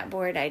that one got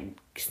bored, I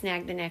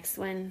snagged the next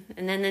one.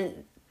 And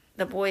then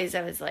the boys,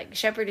 I was like,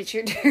 Shepherd, it's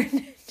your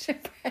turn to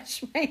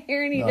brush my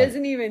hair. And he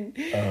doesn't even...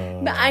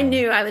 But I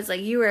knew, I was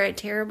like, you are a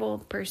terrible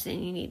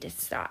person. You need to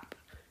stop.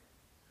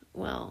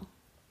 Well,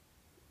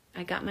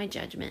 I got my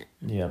judgment.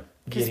 Yep.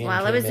 Because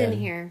while I was in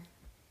here...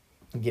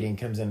 Gideon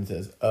comes in and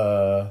says,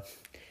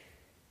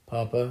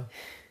 Papa,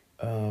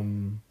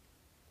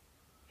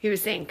 He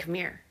was saying, come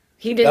here.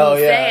 He didn't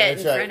say it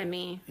in front of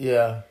me.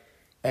 Yeah.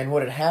 And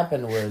what had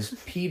happened was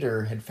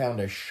Peter had found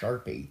a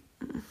Sharpie.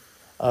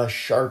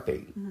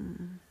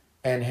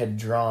 And had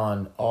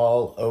drawn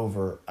all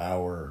over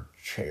our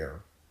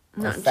chair.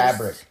 A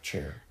fabric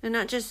chair. And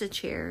not just a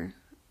chair.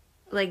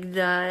 Like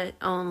the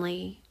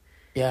only...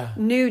 Yeah.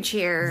 New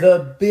chair.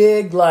 The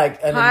big,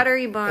 like,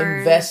 Pottery Barn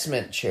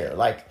investment chair.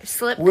 Like,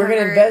 slip we're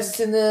going to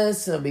invest in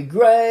this. It'll be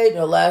great.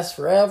 It'll last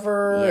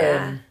forever.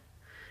 Yeah. And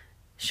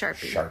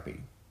Sharpie.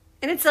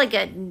 And it's like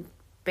a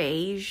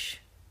beige.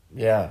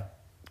 Yeah.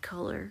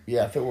 Color.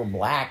 Yeah, if it were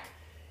black,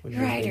 would be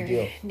a big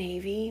deal.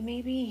 Navy,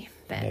 maybe.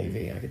 But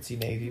Navy. I could see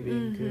navy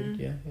being good.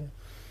 Yeah.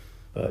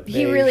 But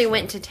he really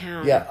went to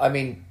town. Yeah, I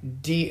mean,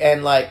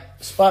 and, like,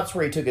 spots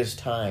where he took his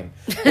time.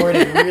 Where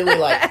it really,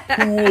 like,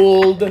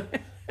 pooled...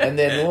 And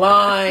then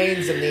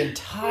lines and the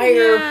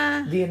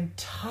entire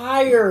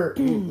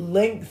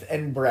length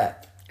and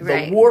breadth,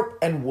 the warp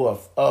and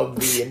woof of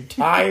the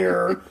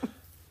entire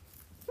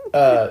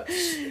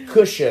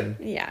cushion.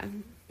 Yeah,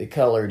 it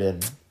colored in.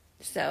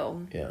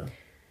 So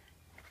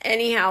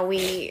anyhow,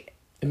 we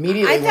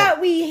immediately. I thought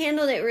we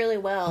handled it really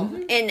well,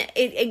 and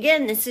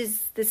again, this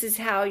is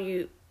how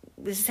we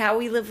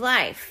live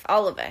life.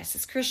 All of us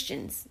as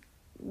Christians,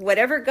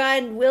 whatever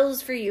God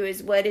wills for you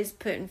is what is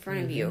put in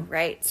front of you,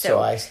 right? So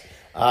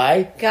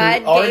I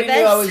already knew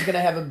I was going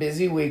to have a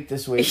busy week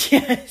this week.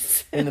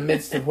 Yes. In the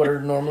midst of what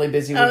are normally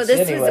busy weeks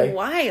this anyway. was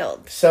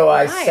wild. So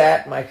I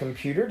sat my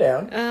computer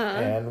down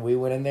and we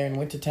went in there and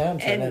went to town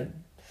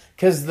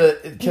because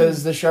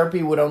the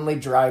Sharpie would only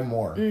dry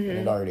more than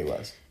it already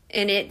was.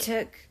 And it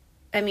took,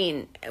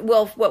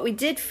 what we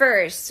did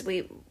first,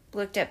 we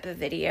looked up a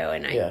video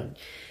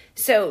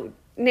so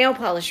nail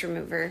polish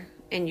remover,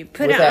 and you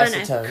put it on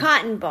a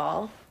cotton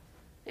ball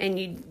and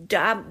you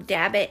dab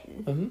it,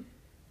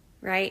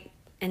 right?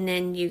 And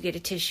then you get a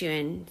tissue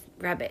and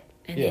rub it.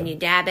 And then you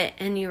dab it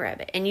and you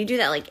rub it. And you do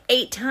that like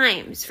 8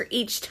 times for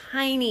each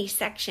tiny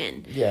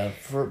section. Yeah,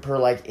 per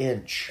like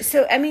inch.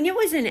 So, it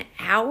was an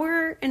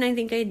hour, and I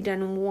think I had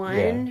done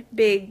one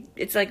big,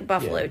 it's like a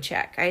buffalo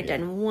check. I had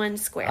done one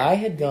square. I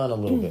had gone a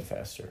little bit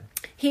faster.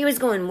 He was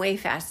going way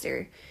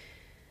faster.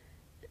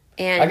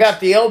 And I got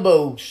the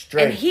elbow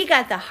straight. And he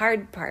got the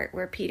hard part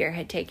where Peter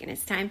had taken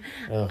his time.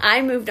 Oh.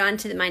 I moved on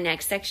to my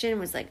next section and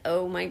was like,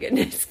 oh my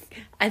goodness.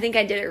 I think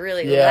I did it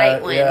really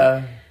light one.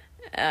 Yeah.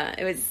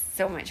 It was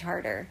so much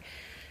harder.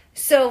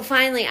 So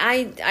finally,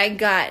 I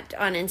got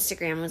on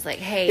Instagram and was like,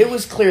 hey. It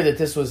was clear that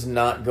this was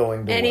not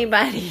going to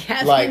anybody work.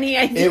 Have any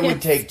ideas? It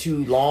would take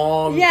too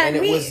long. Yeah, and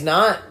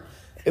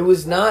it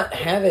was not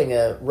having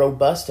a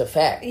robust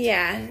effect.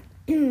 Yeah.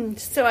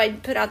 So I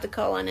put out the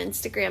call on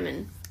Instagram,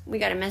 and we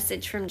got a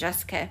message from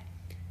Jessica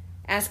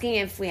asking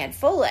if we had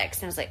Folex.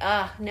 And I was like,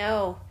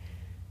 no.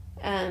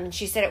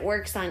 She said it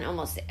works on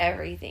almost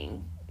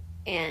everything.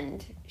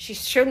 And she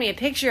showed me a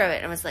picture of it.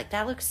 And I was like,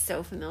 that looks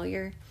so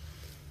familiar.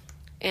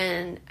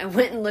 And I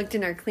went and looked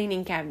in our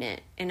cleaning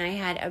cabinet. And I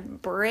had a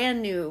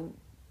brand new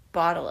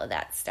bottle of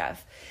that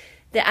stuff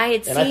that I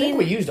had seen. And I think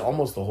we used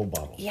almost the whole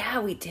bottle. Yeah,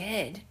 we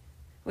did.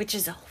 Which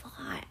is a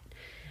lot.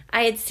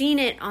 I had seen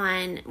it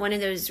on one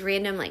of those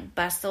random, like,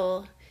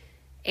 Bustle,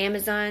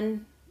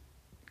 Amazon,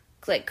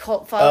 like,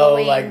 cult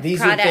following like, these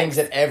products. are things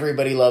that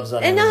everybody loves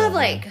on and Amazon. they'll have,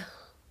 like,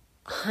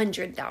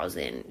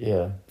 100,000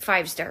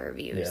 5-star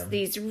reviews. Yeah.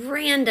 These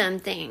random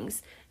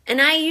things.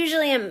 And I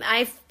usually am,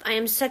 I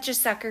am such a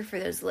sucker for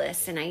those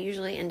lists, and I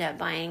usually end up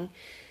buying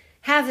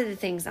half of the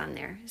things on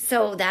there.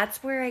 So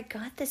that's where I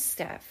got this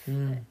stuff.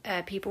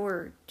 People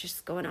were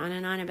just going on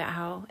and on about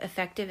how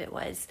effective it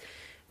was.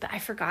 But I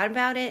forgot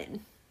about it.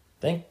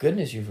 Thank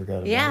goodness you forgot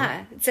about it.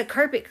 Yeah, it's a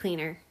carpet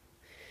cleaner.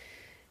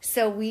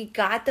 So we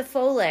got the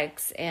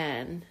Folex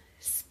and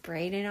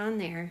sprayed it on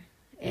there.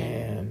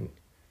 And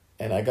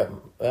I got,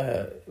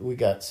 we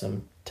got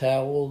some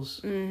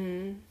towels.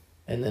 Mm-hmm.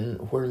 And then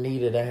where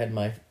needed, I had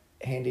my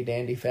handy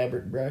dandy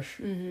fabric brush.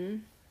 Mm-hmm.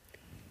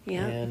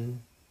 Yeah.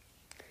 And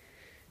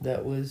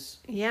that was...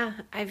 Yeah,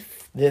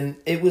 Then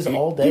it was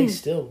all day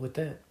still with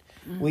that.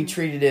 Mm-hmm. We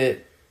treated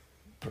it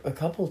a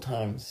couple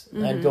times.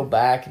 Mm-hmm. I'd go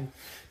back and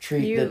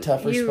treat the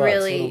tougher spots a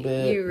little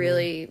bit. You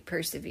really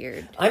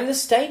persevered. I'm the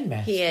stain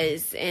master. He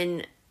is.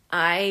 And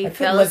I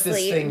fell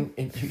asleep.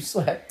 And you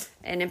slept.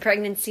 And in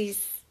pregnancy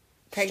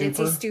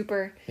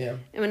stupor. Yeah.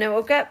 And when I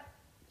woke up...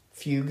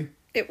 Fugue.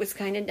 It was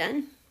kind of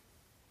done.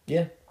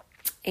 Yeah.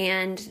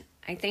 And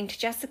I thanked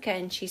Jessica,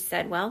 and she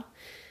said, well,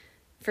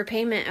 for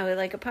payment, I would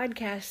like a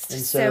podcast.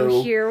 And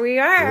so here we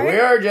are. Here we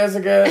are,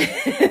 Jessica.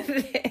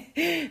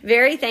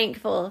 Very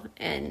thankful,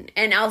 and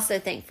also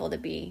thankful to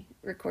be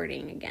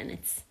recording again.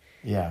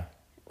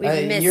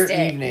 We've missed your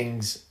it.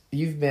 evenings,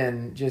 you've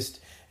been just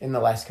in the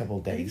last couple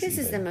of days. I think this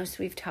is the most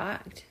we've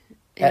talked.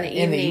 In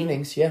the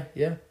evenings, yeah.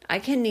 I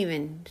couldn't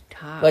even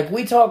talk. Like,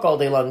 we talk all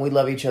day long. We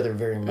love each other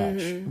very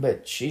much.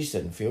 But she just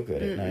didn't feel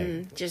good at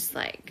night. Just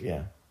like...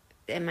 Yeah.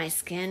 And my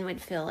skin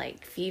would feel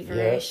like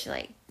feverish.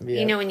 Like,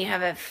 you know, when you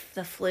have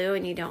the flu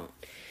and you don't...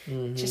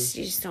 you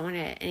just don't want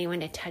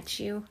anyone to touch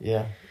you.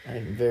 Yeah.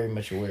 I'm very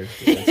much aware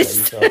that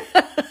that's how you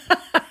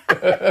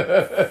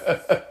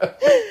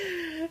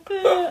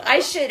felt.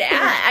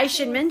 I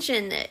should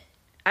mention that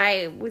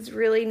I was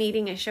really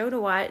needing a show to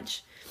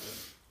watch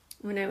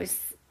when I was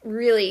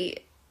really,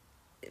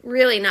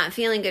 really not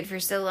feeling good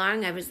for so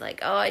long. I was like,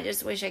 oh, I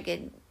just wish I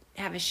could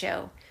have a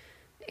show.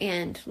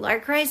 And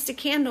Lark Rise to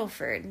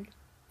Candleford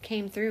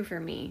came through for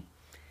me.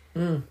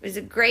 It was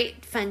a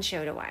great, fun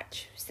show to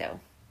watch. So,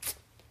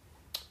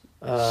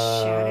 shout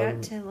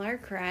out to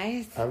Lark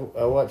Rise. I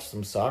watched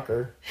some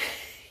soccer.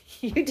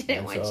 You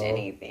didn't watch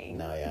anything.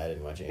 No, I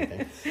didn't watch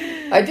anything.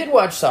 I did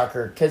watch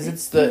soccer because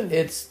it's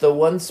the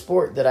one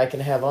sport that I can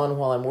have on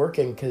while I'm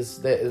working,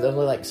 because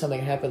only like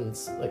something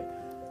happens like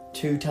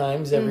 2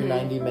 times every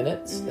 90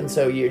 minutes, and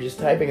so you're just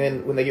typing,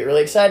 and when they get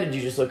really excited,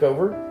 you just look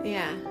over.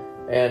 Yeah.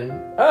 And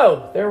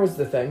there was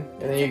the thing,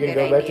 and then you can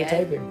go back to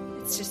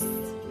typing. It's just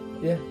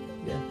yeah.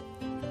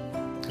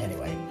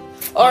 Anyway.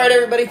 All right,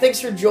 everybody. Thanks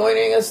for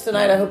joining us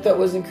tonight. I hope that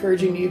was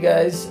encouraging to you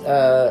guys,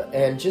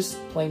 and just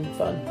plain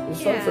fun. It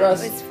was fun for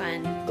us. It was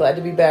fun. Glad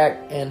to be back,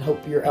 and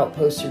hope your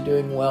outposts are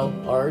doing well.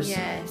 Ours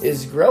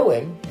is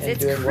growing and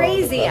it's doing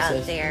crazy well in the process.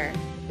 out there.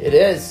 It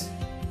is.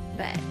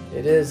 But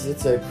it is.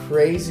 It's a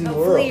crazy world.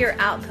 Hopefully your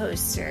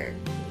outposts are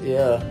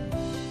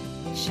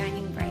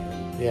shining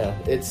brightly. Yeah,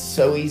 it's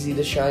so easy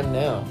to shine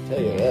now. I'll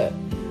tell you that.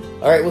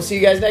 All right, we'll see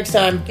you guys next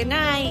time. Good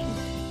night.